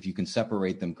idea is if you can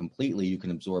separate them completely, you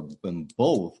can absorb them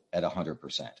both at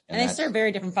 100%. And they serve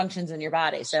very different functions in your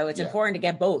body. So it's important to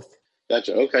get both.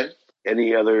 Gotcha. Okay.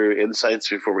 Any other insights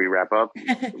before we wrap up?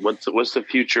 What's the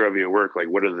future of your work? Like,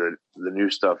 what are the new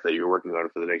stuff that you're working on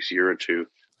for the next year or two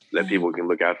that people can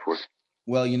look out for?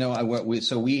 Well, we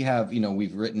have,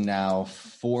 we've written now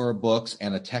 4 books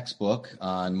and a textbook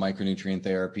on micronutrient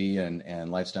therapy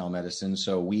and lifestyle medicine.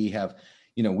 So we have,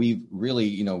 we've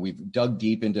really, we've dug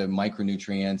deep into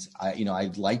micronutrients.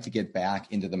 I'd like to get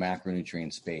back into the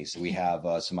macronutrient space. We have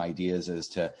some ideas as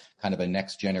to kind of a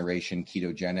next generation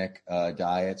ketogenic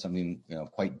diet, something,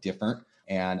 quite different.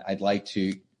 And I'd like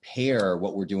to pair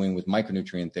what we're doing with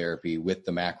micronutrient therapy with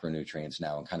the macronutrients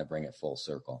now and kind of bring it full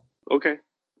circle. Okay.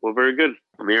 Well, very good.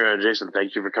 Amira and Jason,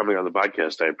 thank you for coming on the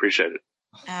podcast. I appreciate it.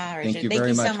 Richard, thank you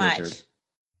very much, so much. Richard.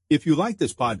 If you like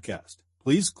this podcast,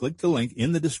 please click the link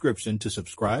in the description to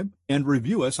subscribe and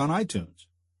review us on iTunes.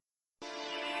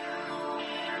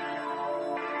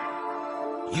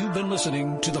 You've been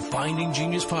listening to the Finding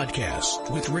Genius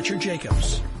podcast with Richard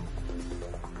Jacobs.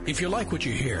 If you like what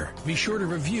you hear, be sure to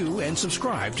review and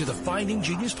subscribe to the Finding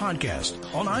Genius podcast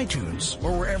on iTunes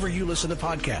or wherever you listen to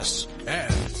podcasts.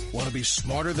 And want to be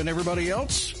smarter than everybody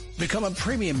else? Become a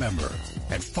premium member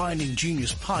at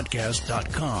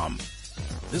findinggeniuspodcast.com.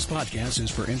 This podcast is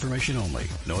for information only.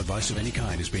 No advice of any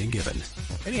kind is being given.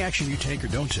 Any action you take or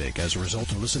don't take as a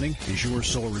result of listening is your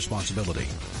sole responsibility.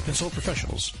 Consult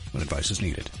professionals when advice is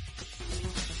needed.